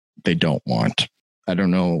that they don't want. I don't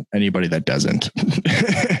know anybody that doesn't.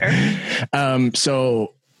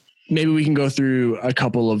 So maybe we can go through a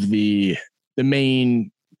couple of the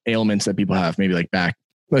main ailments that people have, maybe like back.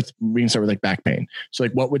 We can start with like back pain. So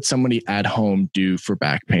like what would somebody at home do for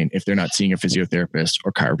back pain if they're not seeing a physiotherapist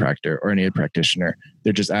or chiropractor or any practitioner?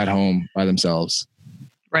 They're just at home by themselves.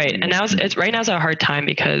 Right. And now's a hard time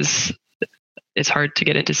because it's hard to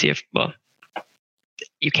get in to see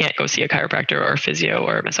you can't go see a chiropractor or a physio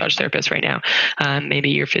or a massage therapist right now.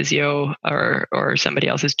 Maybe your physio or somebody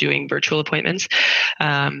else is doing virtual appointments.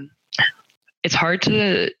 It's hard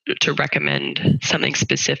to recommend something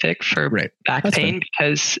specific for back pain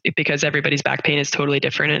because everybody's back pain is totally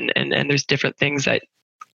different and there's different things that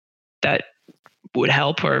would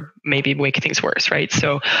help or maybe make things worse, right?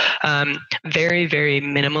 So very, very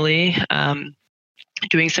minimally,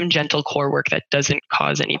 doing some gentle core work that doesn't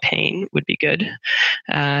cause any pain would be good.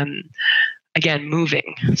 Again,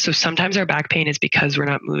 moving. So sometimes our back pain is because we're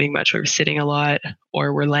not moving much. We're sitting a lot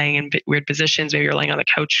or we're laying in weird positions. Maybe you're laying on the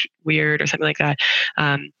couch weird or something like that.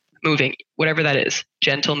 moving, whatever that is,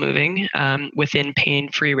 gentle moving within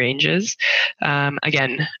pain-free ranges.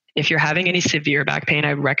 Again, if you're having any severe back pain,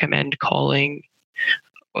 I recommend calling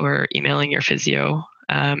or emailing your physio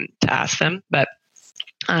to ask them. But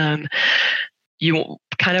you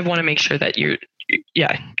kind of want to make sure that you're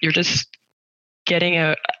just getting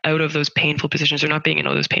out of those painful positions, or not being in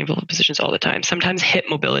all those painful positions all the time. Sometimes hip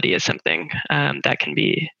mobility is something that can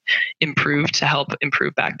be improved to help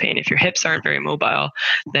improve back pain. If your hips aren't very mobile,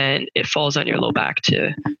 then it falls on your low back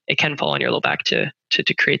it can fall on your low back to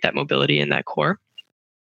create that mobility in that core.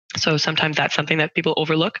 So sometimes that's something that people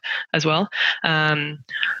overlook as well.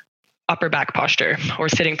 Upper back posture or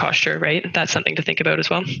sitting posture, right? That's something to think about as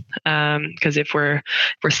well. Because if we're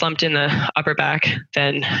slumped in the upper back,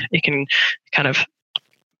 then it can kind of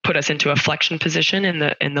put us into a flexion position in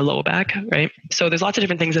the low back, right? So there's lots of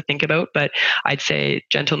different things to think about, but I'd say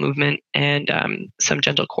gentle movement and some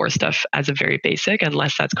gentle core stuff as a very basic.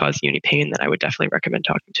 Unless that's causing you any pain, then I would definitely recommend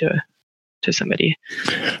talking to somebody.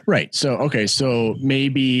 Right. So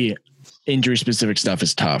maybe injury specific stuff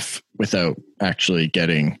is tough without actually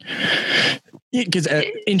getting, because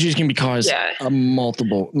injuries can be caused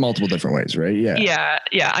multiple different ways, right? Yeah.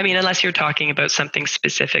 I mean, unless you're talking about something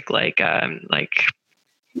specific like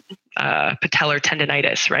patellar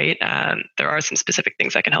tendonitis, right? There are some specific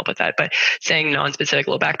things that can help with that, but saying non-specific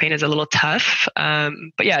low back pain is a little tough.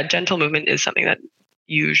 But yeah, gentle movement is something that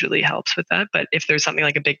usually helps with that. But if there's something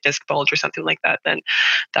like a big disc bulge or something like that, then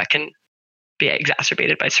that can be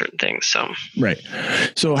exacerbated by certain things. So right.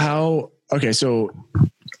 So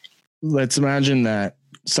let's imagine that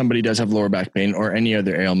somebody does have lower back pain or any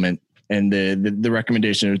other ailment, and the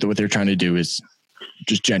recommendation of what they're trying to do is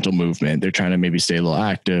just gentle movement. They're trying to maybe stay a little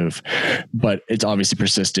active, but it's obviously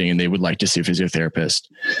persisting and they would like to see a physiotherapist.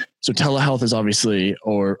 So telehealth is obviously,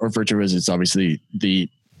 or virtual visits, obviously the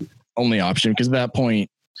only option, because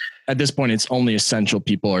at this point, it's only essential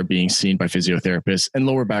people are being seen by physiotherapists, and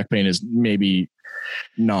lower back pain is maybe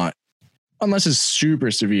not, unless it's super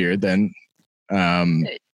severe, then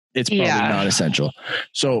it's probably not essential.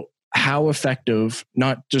 So how effective,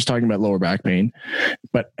 not just talking about lower back pain,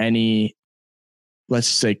 but any, let's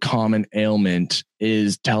say, common ailment,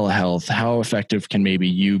 is telehealth? How effective can maybe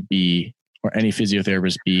you be, or any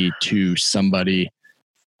physiotherapist be, to somebody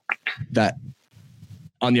that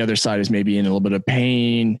on the other side is maybe in a little bit of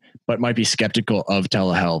pain, but might be skeptical of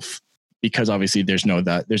telehealth, because obviously there's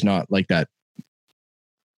not like that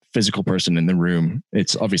physical person in the room.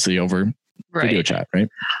 It's obviously over video chat, right?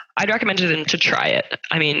 I'd recommend them to try it.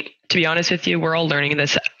 I mean, to be honest with you, we're all learning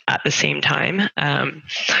this at the same time.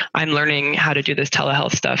 I'm learning how to do this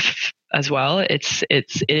telehealth stuff as well. It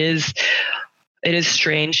is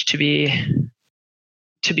strange to be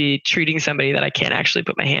treating somebody that I can't actually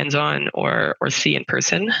put my hands on or see in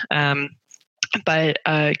person. But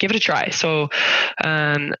give it a try. So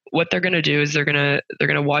what they're going to do is they're going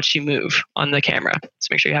to watch you move on the camera. So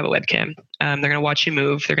make sure you have a webcam. They're going to watch you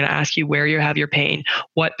move. They're going to ask you where you have your pain,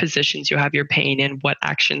 what positions you have your pain in, what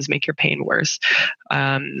actions make your pain worse,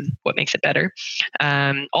 what makes it better.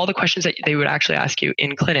 All the questions that they would actually ask you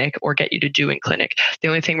in clinic or get you to do in clinic. The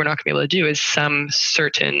only thing we're not going to be able to do is some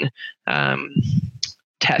certain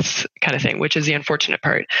tests kind of thing, which is the unfortunate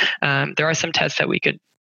part. There are some tests that we could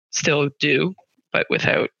still do, but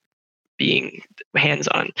without being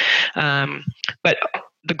hands-on. But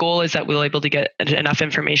the goal is that we'll be able to get enough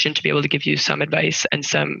information to be able to give you some advice and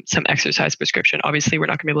some exercise prescription. Obviously, we're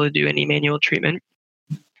not going to be able to do any manual treatment.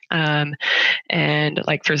 And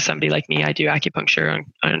like for somebody like me, I do acupuncture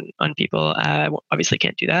on people. Obviously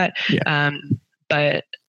can't do that. Yeah. But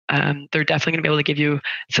they're definitely going to be able to give you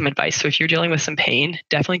some advice. So if you're dealing with some pain,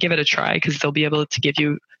 definitely give it a try, because they'll be able to give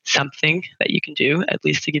you something that you can do, at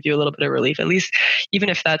least to give you a little bit of relief, at least, even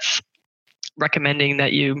if that's recommending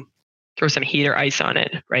that you throw some heat or ice on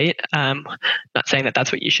it, right? Not saying that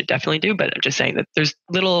that's what you should definitely do, but I'm just saying that there's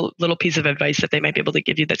little piece of advice that they might be able to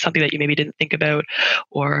give you, that's something that you maybe didn't think about,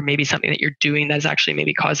 or maybe something that you're doing that's actually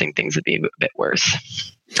maybe causing things to be a bit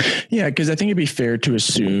worse. Yeah, because I think it'd be fair to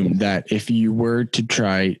assume that if you were to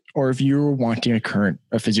try, or if you were wanting a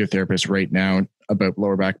physiotherapist right now about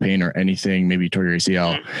lower back pain or anything, maybe tore your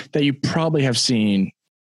ACL, that you probably have seen,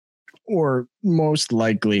 or most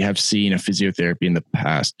likely have seen, a physiotherapy in the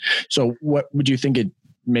past. So what would you think it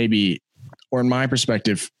maybe, or in my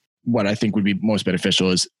perspective, what I think would be most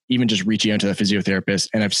beneficial is even just reaching out to the physiotherapist.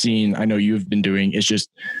 And I know you've been doing, is just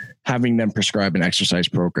having them prescribe an exercise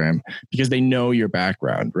program, because they know your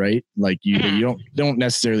background, right? Like you don't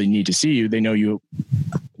necessarily need to see you. They know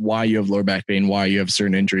why you have lower back pain, why you have a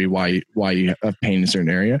certain injury, why you have pain in a certain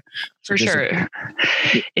area. For sure.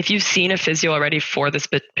 If you've seen a physio already for this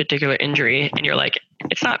particular injury and you're like,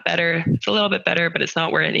 it's not better, it's a little bit better, but it's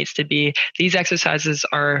not where it needs to be. These exercises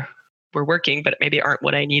were working, but maybe aren't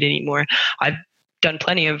what I need anymore. I've done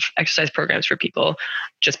plenty of exercise programs for people,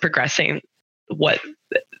 just progressing what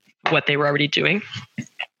they were already doing.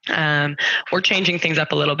 Or changing things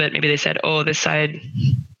up a little bit. Maybe they said, oh, this side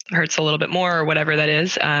hurts a little bit more or whatever that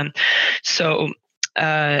is.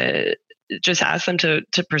 Just ask them to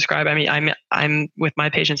prescribe. I mean, I'm with my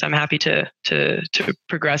patients, I'm happy to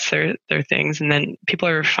progress their things. And then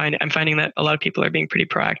I'm finding that a lot of people are being pretty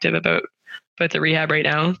proactive about the rehab right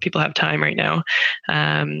now. People have time right now.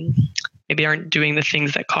 Maybe aren't doing the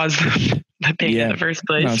things that cause them the pain in the first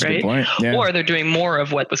place, that's right? a good point. Yeah. Or they're doing more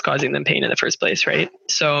of what was causing them pain in the first place, right?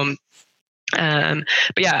 So, but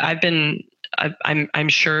yeah, I'm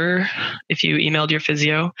sure if you emailed your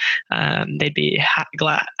physio, they'd be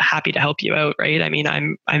happy to help you out, right? I mean,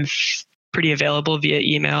 I'm pretty available via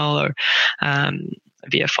email or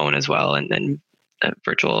via phone as well, and then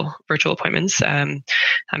virtual appointments. I'm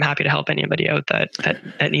happy to help anybody out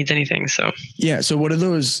that needs anything. So yeah. So what are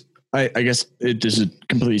those? I guess this is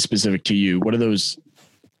completely specific to you. What do those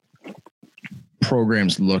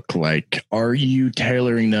programs look like? Are you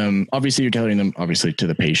tailoring them? Obviously, you're tailoring them to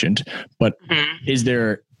the patient, but is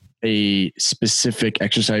there a specific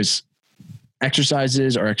exercises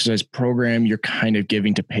or exercise program you're kind of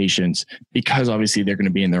giving to patients? Because obviously they're going to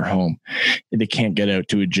be in their home. They can't get out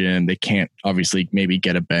to a gym. They can't obviously maybe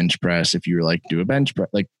get a bench press. If you're like, do a bench press,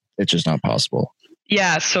 like it's just not possible.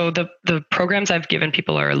 Yeah. So the programs I've given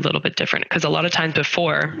people are a little bit different because a lot of times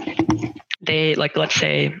before they, like, let's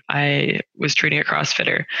say I was treating a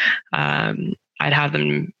CrossFitter, I'd have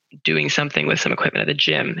them doing something with some equipment at the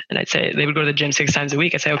gym. And I'd say they would go to the gym 6 times a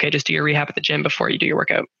week. I'd say, okay, just do your rehab at the gym before you do your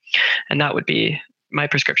workout. And that would be my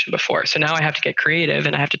prescription before. So now I have to get creative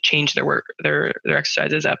and I have to change their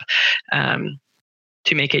exercises up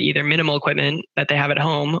to make it either minimal equipment that they have at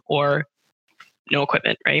home or no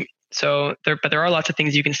equipment, right? So there are lots of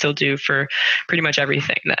things you can still do for pretty much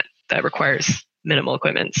everything that requires minimal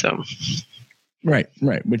equipment. So, right.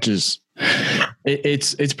 Which is,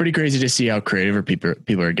 it's pretty crazy to see how creative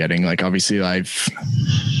people are getting. Like, obviously you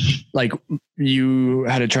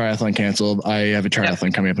had a triathlon canceled. I have a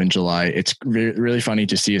triathlon coming up in July. It's really funny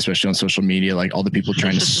to see, especially on social media, like all the people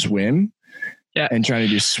trying to swim. Yeah. And trying to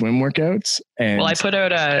do swim workouts. And well, I put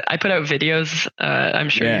out videos. I'm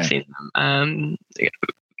sure you've seen them.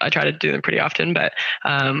 I try to do them pretty often, but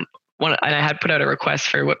and I had put out a request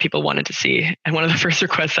for what people wanted to see. And one of the first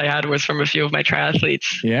requests I had was from a few of my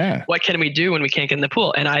triathletes. Yeah. What can we do when we can't get in the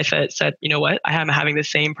pool? And I said, you know what? I am having the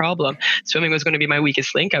same problem. Swimming was going to be my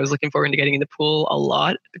weakest link. I was looking forward to getting in the pool a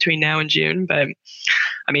lot between now and June. But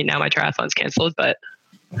I mean, now my triathlon's canceled, but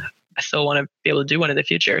I still want to be able to do one in the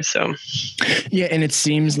future. So yeah. And it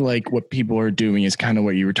seems like what people are doing is kind of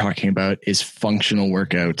what you were talking about, is functional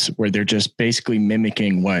workouts where they're just basically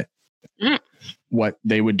mimicking what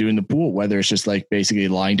they would do in the pool, whether it's just like basically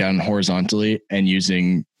lying down horizontally and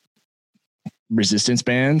using resistance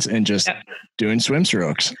bands and just doing swim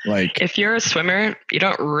strokes. Like, if you're a swimmer, you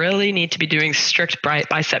don't really need to be doing strict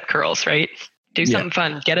bicep curls, right? Do something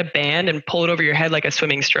fun. Get a band and pull it over your head like a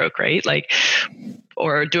swimming stroke, right? Like,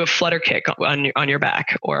 or do a flutter kick on your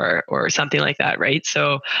back or something like that, right?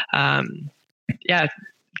 So,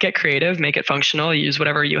 get creative, make it functional, use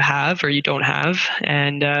whatever you have or you don't have.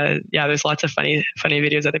 And there's lots of funny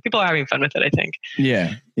videos out there. People are having fun with it, I think.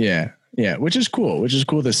 Yeah. Which is cool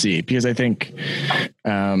to see, because I think,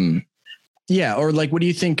 or like, what do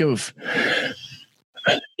you think of,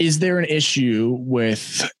 is there an issue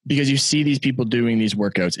with, because you see these people doing these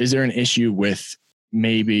workouts, is there an issue with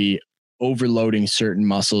maybe overloading certain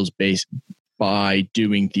muscles by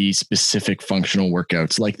doing these specific functional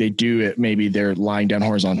workouts? Like they do it, maybe they're lying down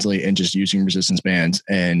horizontally and just using resistance bands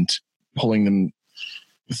and pulling them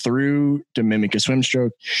through to mimic a swim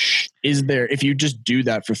stroke. Is there, if you just do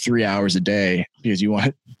that for 3 hours a day because you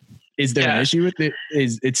want, is there an issue with it?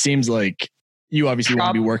 It seems like you obviously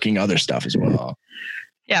want to be working other stuff as well.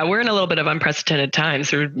 Yeah, we're in a little bit of unprecedented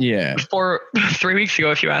times. Before 3 weeks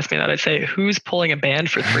ago, if you asked me that, I'd say, who's pulling a band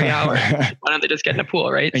for 3 hours? Why don't they just get in a pool,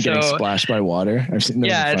 right? And getting splashed by water. I've seen those.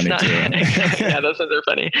 Yeah, it's not. Yeah, those ones are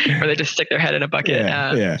funny. Or they just stick their head in a bucket.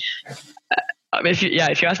 If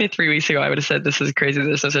you asked me 3 weeks ago, I would have said this is crazy.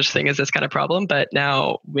 There's no such thing as this kind of problem. But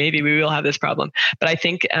now maybe we will have this problem. But I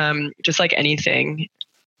think just like anything,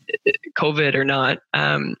 COVID or not,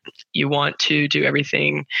 you want to do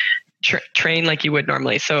everything. Train like you would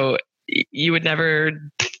normally. So you would never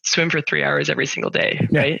swim for 3 hours every single day,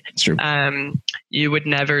 right? That's true. you would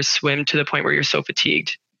never swim to the point where you're so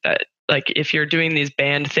fatigued that, like, if you're doing these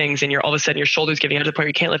band things and you're all of a sudden your shoulder's giving out to the point where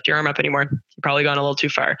you can't lift your arm up anymore, you've probably gone a little too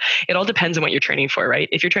far. It all depends on what you're training for, right?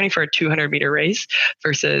 If you're training for a 200-meter race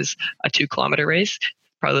versus a 2-kilometer race,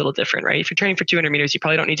 probably a little different, right? If you're training for 200 meters, you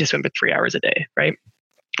probably don't need to swim for 3 hours a day, right?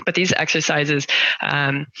 But these exercises,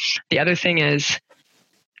 the other thing is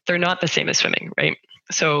they're not the same as swimming, right?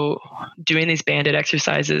 So doing these banded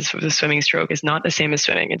exercises with a swimming stroke is not the same as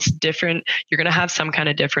swimming. It's different. You're going to have some kind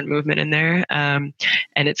of different movement in there. And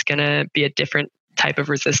it's going to be a different type of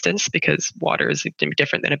resistance because water is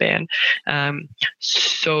different than a band.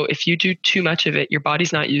 So if you do too much of it, your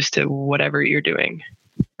body's not used to whatever you're doing,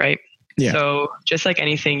 right? Yeah. So just like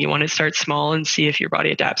anything, you want to start small and see if your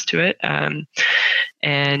body adapts to it,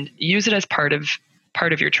 and use it as part of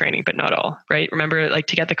your training, but not all, right? Remember, like,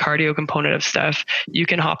 to get the cardio component of stuff, you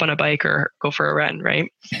can hop on a bike or go for a run,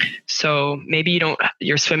 right? So maybe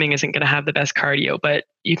your swimming isn't going to have the best cardio, but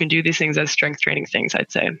you can do these things as strength training things,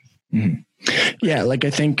 I'd say. Mm-hmm. Yeah. Like, I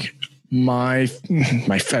think I was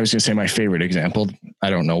going to say my favorite example. I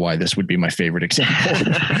don't know why this would be my favorite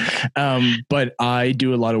example. But I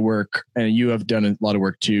do a lot of work, and you have done a lot of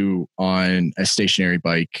work too, on a stationary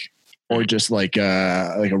bike, or just like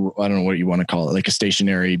a, I don't know what you want to call it, like a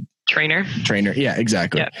stationary trainer. Yeah,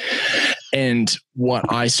 exactly. Yeah. And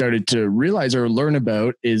what I started to realize or learn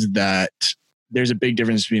about is that there's a big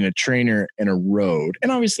difference between a trainer and a road.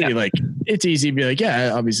 And obviously, like, it's easy to be like,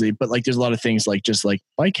 yeah, obviously, but like, there's a lot of things like just like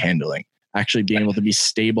bike handling, actually being able to be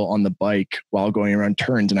stable on the bike while going around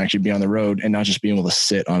turns and actually be on the road and not just being able to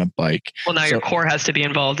sit on a bike. Well, now your core has to be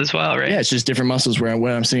involved as well, right? Yeah, it's just different muscles. Where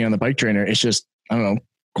when I'm sitting on the bike trainer, it's just, I don't know,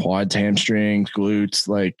 quads, hamstrings, glutes,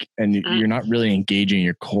 like, and you're not really engaging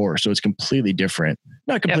your core. So it's completely different.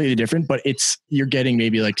 Not completely different, but you're getting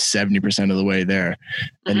maybe like 70% of the way there.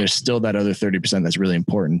 And there's still that other 30% that's really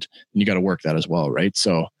important. And you got to work that as well, right?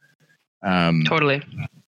 So totally.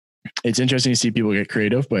 It's interesting to see people get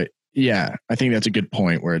creative, but yeah, I think that's a good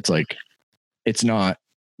point where it's like, that's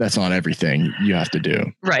not everything you have to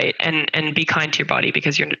do. Right. And be kind to your body,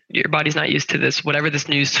 because your body's not used to this, whatever this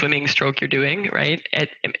new swimming stroke you're doing, right?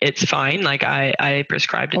 It's fine. Like I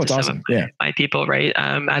prescribed it to some of my people, right?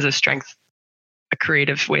 As a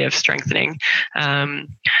creative way of strengthening.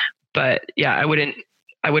 But yeah, I wouldn't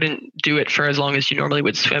do it for as long as you normally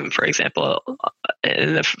would swim, for example,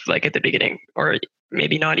 like at the beginning, or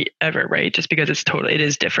maybe not ever, right? Just because it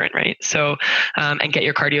is different, right? So, and get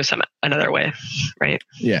your cardio another way, right?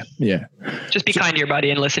 Yeah. Yeah. Just be kind to your body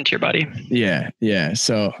and listen to your body. Yeah. Yeah.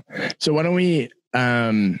 So why don't we,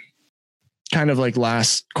 kind of like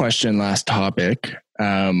last topic,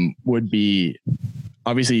 would be,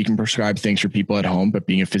 obviously you can prescribe things for people at home, but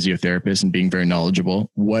being a physiotherapist and being very knowledgeable,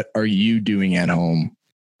 what are you doing at home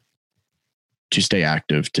to stay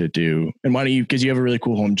active to do? And why don't you, because you have a really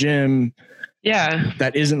cool home gym. Yeah.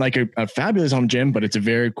 That isn't like a fabulous home gym, but it's a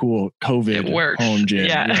very cool COVID home gym.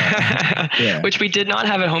 Yeah. Yeah. Which we did not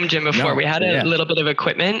have a home gym before. No, we had a little bit of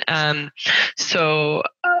equipment. So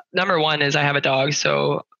number one is I have a dog.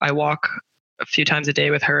 So I walk a few times a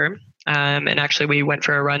day with her. And actually we went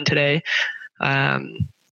for a run today. And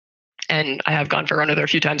I have gone for a run with her a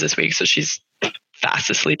few times this week. So she's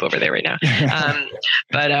fast asleep over there right now.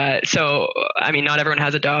 So, I mean, not everyone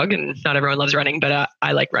has a dog and not everyone loves running, but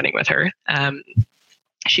I like running with her.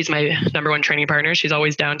 She's my number one training partner. She's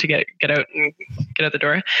always down to get out and get out the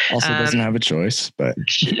door. Also doesn't have a choice, but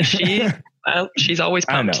she's always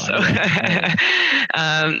pumped.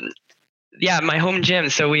 Yeah, my home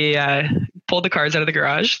gym. So we pulled the cars out of the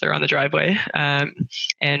garage. They're on the driveway.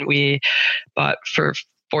 And we bought for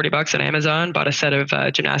 $40 on Amazon, bought a set of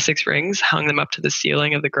gymnastics rings, hung them up to the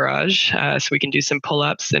ceiling of the garage so we can do some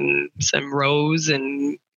pull-ups and some rows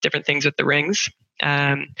and different things with the rings.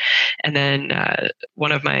 And then a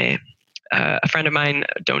friend of mine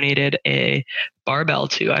donated a barbell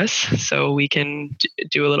to us so we can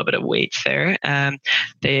do a little bit of weights there.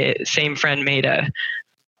 The same friend made a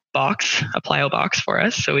plyo box for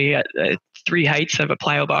us. So we got 3 heights of a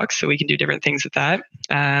plyo box so we can do different things with that.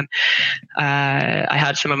 I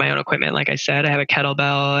had some of my own equipment. Like I said, I have a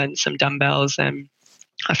kettlebell and some dumbbells, and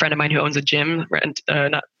a friend of mine who owns a gym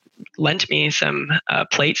lent me some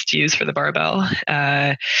plates to use for the barbell.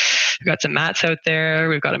 We've got some mats out there.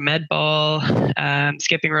 We've got a med ball,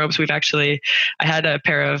 skipping ropes. I had a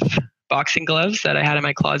pair of boxing gloves that I had in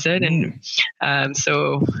my closet. And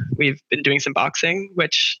so we've been doing some boxing,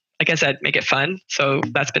 which, like I said, make it fun. So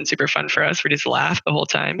that's been super fun for us. We just laugh the whole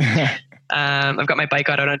time. I've got my bike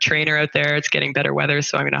out on a trainer out there. It's getting better weather,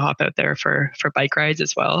 so I'm going to hop out there for bike rides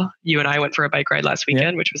as well. You and I went for a bike ride last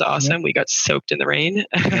weekend, which was awesome. We got soaked in the rain.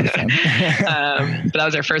 But that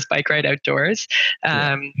was our first bike ride outdoors.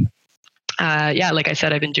 Like I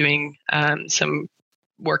said, I've been doing some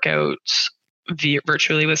workouts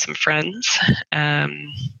virtually with some friends.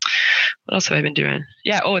 What else have I been doing?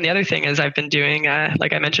 And the other thing is I've been doing,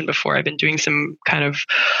 like I mentioned before, I've been doing some kind of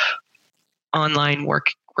online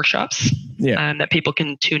workshops that people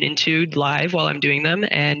can tune into live while I'm doing them.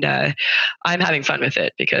 And I'm having fun with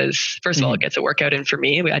it because, first of all, it gets a workout in for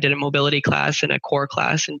me. I did a mobility class and a core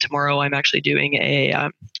class, and tomorrow I'm actually doing a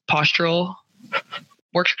postural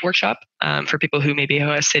workshop for people who maybe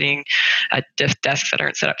are sitting at desks that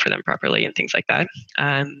aren't set up for them properly and things like that.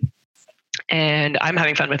 And I'm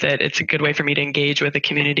having fun with it. It's a good way for me to engage with the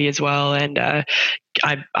community as well. And I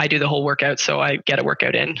do the whole workout, so I get a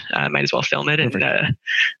workout in. Might as well film it. And so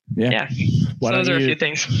those are a few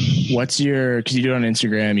things. What's because you do it on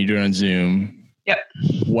Instagram, you do it on Zoom. Yep.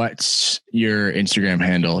 What's your Instagram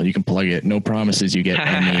handle? You can plug it. No promises you get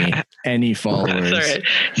any followers. That's all right.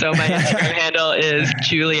 So my Instagram handle is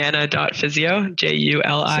juliana.physio,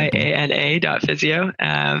 juliana.physio.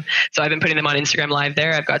 So I've been putting them on Instagram Live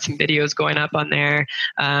there. I've got some videos going up on there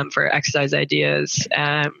for exercise ideas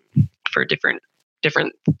for different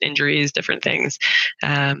injuries, different things.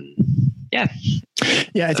 I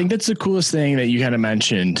think that's the coolest thing that you kind of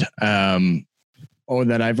mentioned.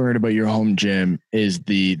 That I've heard about your home gym is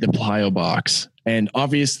the plyo box. And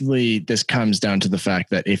obviously this comes down to the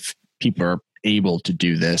fact that if people are able to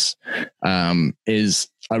do this, is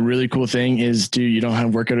a really cool thing is you don't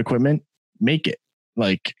have workout equipment, make it.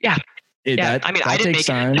 Like, I didn't make it.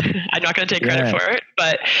 I'm not going to take credit for it,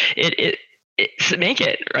 but it's make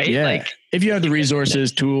it, right? Yeah. Like, if you have the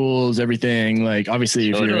resources, tools, everything, like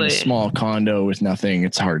obviously if you're in a small condo with nothing,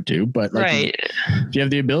 it's hard to, but like if you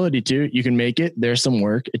have the ability to, you can make it. There's some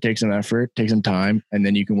work. It takes some effort, takes some time, and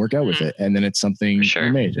then you can work out with it. And then it's something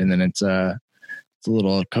you made. And then it's a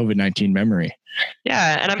little COVID-19 memory.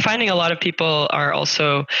 Yeah. And I'm finding a lot of people are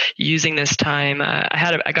also using this time.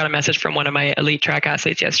 I got a message from one of my elite track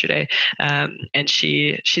athletes yesterday. And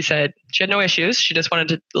she said she had no issues. She just wanted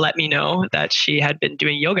to let me know that she had been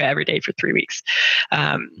doing yoga every day for 3 weeks.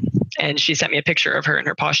 And she sent me a picture of her and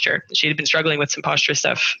her posture. She had been struggling with some posture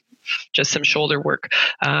stuff, just some shoulder work,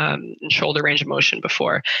 and shoulder range of motion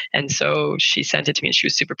before. And so she sent it to me and she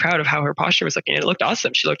was super proud of how her posture was looking. It looked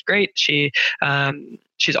awesome. She looked great. She's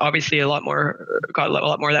obviously got a lot more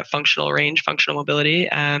of that functional range, functional mobility.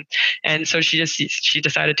 And so she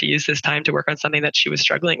decided to use this time to work on something that she was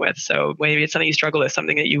struggling with. So maybe it's something you struggle with,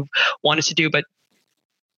 something that you wanted to do, but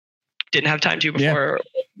didn't have time to before,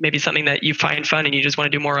 maybe something that you find fun and you just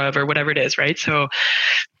want to do more of, or whatever it is. Right. So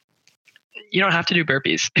you don't have to do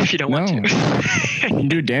burpees if you don't want to. You can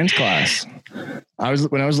do a dance class.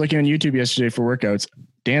 When I was looking on YouTube yesterday for workouts,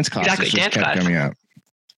 dance classes kept coming up.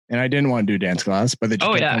 And I didn't want to do dance class, but they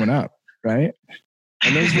just kept coming up, right?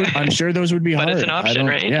 And I'm sure those would be hard. But it's an option,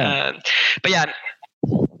 right? Yeah.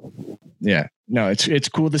 Yeah. No, it's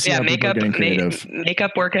cool to see how people are getting creative.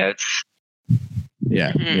 Makeup workouts.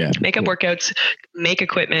 Yeah. Yeah. Makeup workouts, make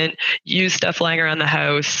equipment, use stuff lying around the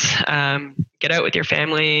house, get out with your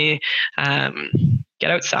family,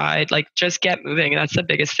 get outside, like just get moving. That's the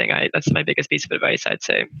biggest thing. That's my biggest piece of advice, I'd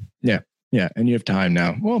say. Yeah. Yeah. And you have time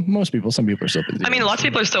now. Well, some people are still busy. I mean, lots of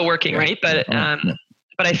people are still working, right? But,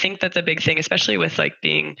 but I think that the big thing, especially with like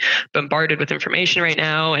being bombarded with information right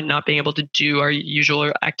now and not being able to do our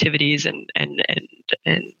usual activities and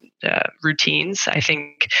routines, I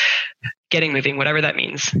think getting moving, whatever that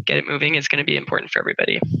means, get it moving is going to be important for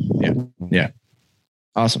everybody. Yeah. Yeah.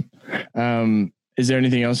 Awesome. Is there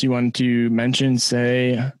anything else you wanted to mention,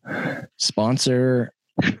 say, sponsor?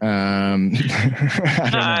 I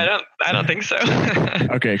don't think so.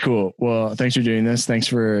 Okay, cool. Well, thanks for doing this. Thanks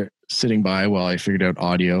for sitting by while I figured out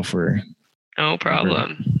audio for. No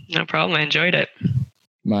problem. No problem. I enjoyed it.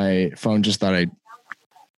 My phone just thought I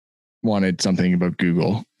wanted something about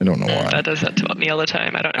Google. I don't know why. That does that to me all the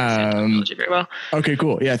time. I don't understand technology very well. Okay,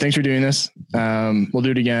 cool. Yeah, thanks for doing this. We'll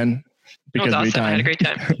do it again. Because awesome. I had a great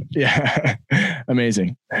time. Yeah,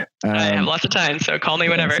 amazing. I have lots of time, so call me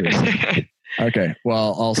whenever. Okay.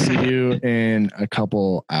 Well, I'll see you in a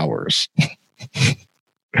couple hours.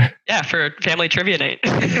 Yeah, for family trivia night.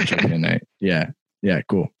 Trivia night. Yeah. Yeah.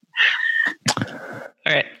 Cool. All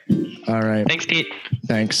right. Thanks, Pete.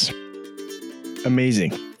 Thanks.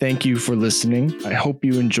 Amazing. Thank you for listening. I hope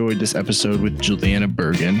you enjoyed this episode with Juliana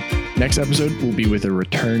Bergin. Next episode will be with a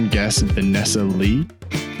return guest, Vanessa Lee.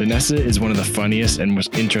 Vanessa is one of the funniest and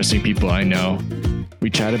most interesting people I know. We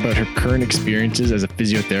chat about her current experiences as a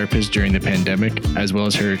physiotherapist during the pandemic, as well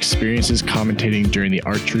as her experiences commentating during the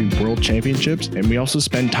Archery World Championships. And we also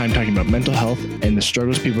spend time talking about mental health and the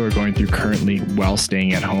struggles people are going through currently while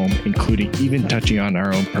staying at home, including even touching on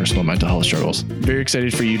our own personal mental health struggles. Very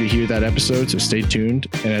excited for you to hear that episode, so stay tuned.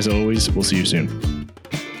 And as always, we'll see you soon.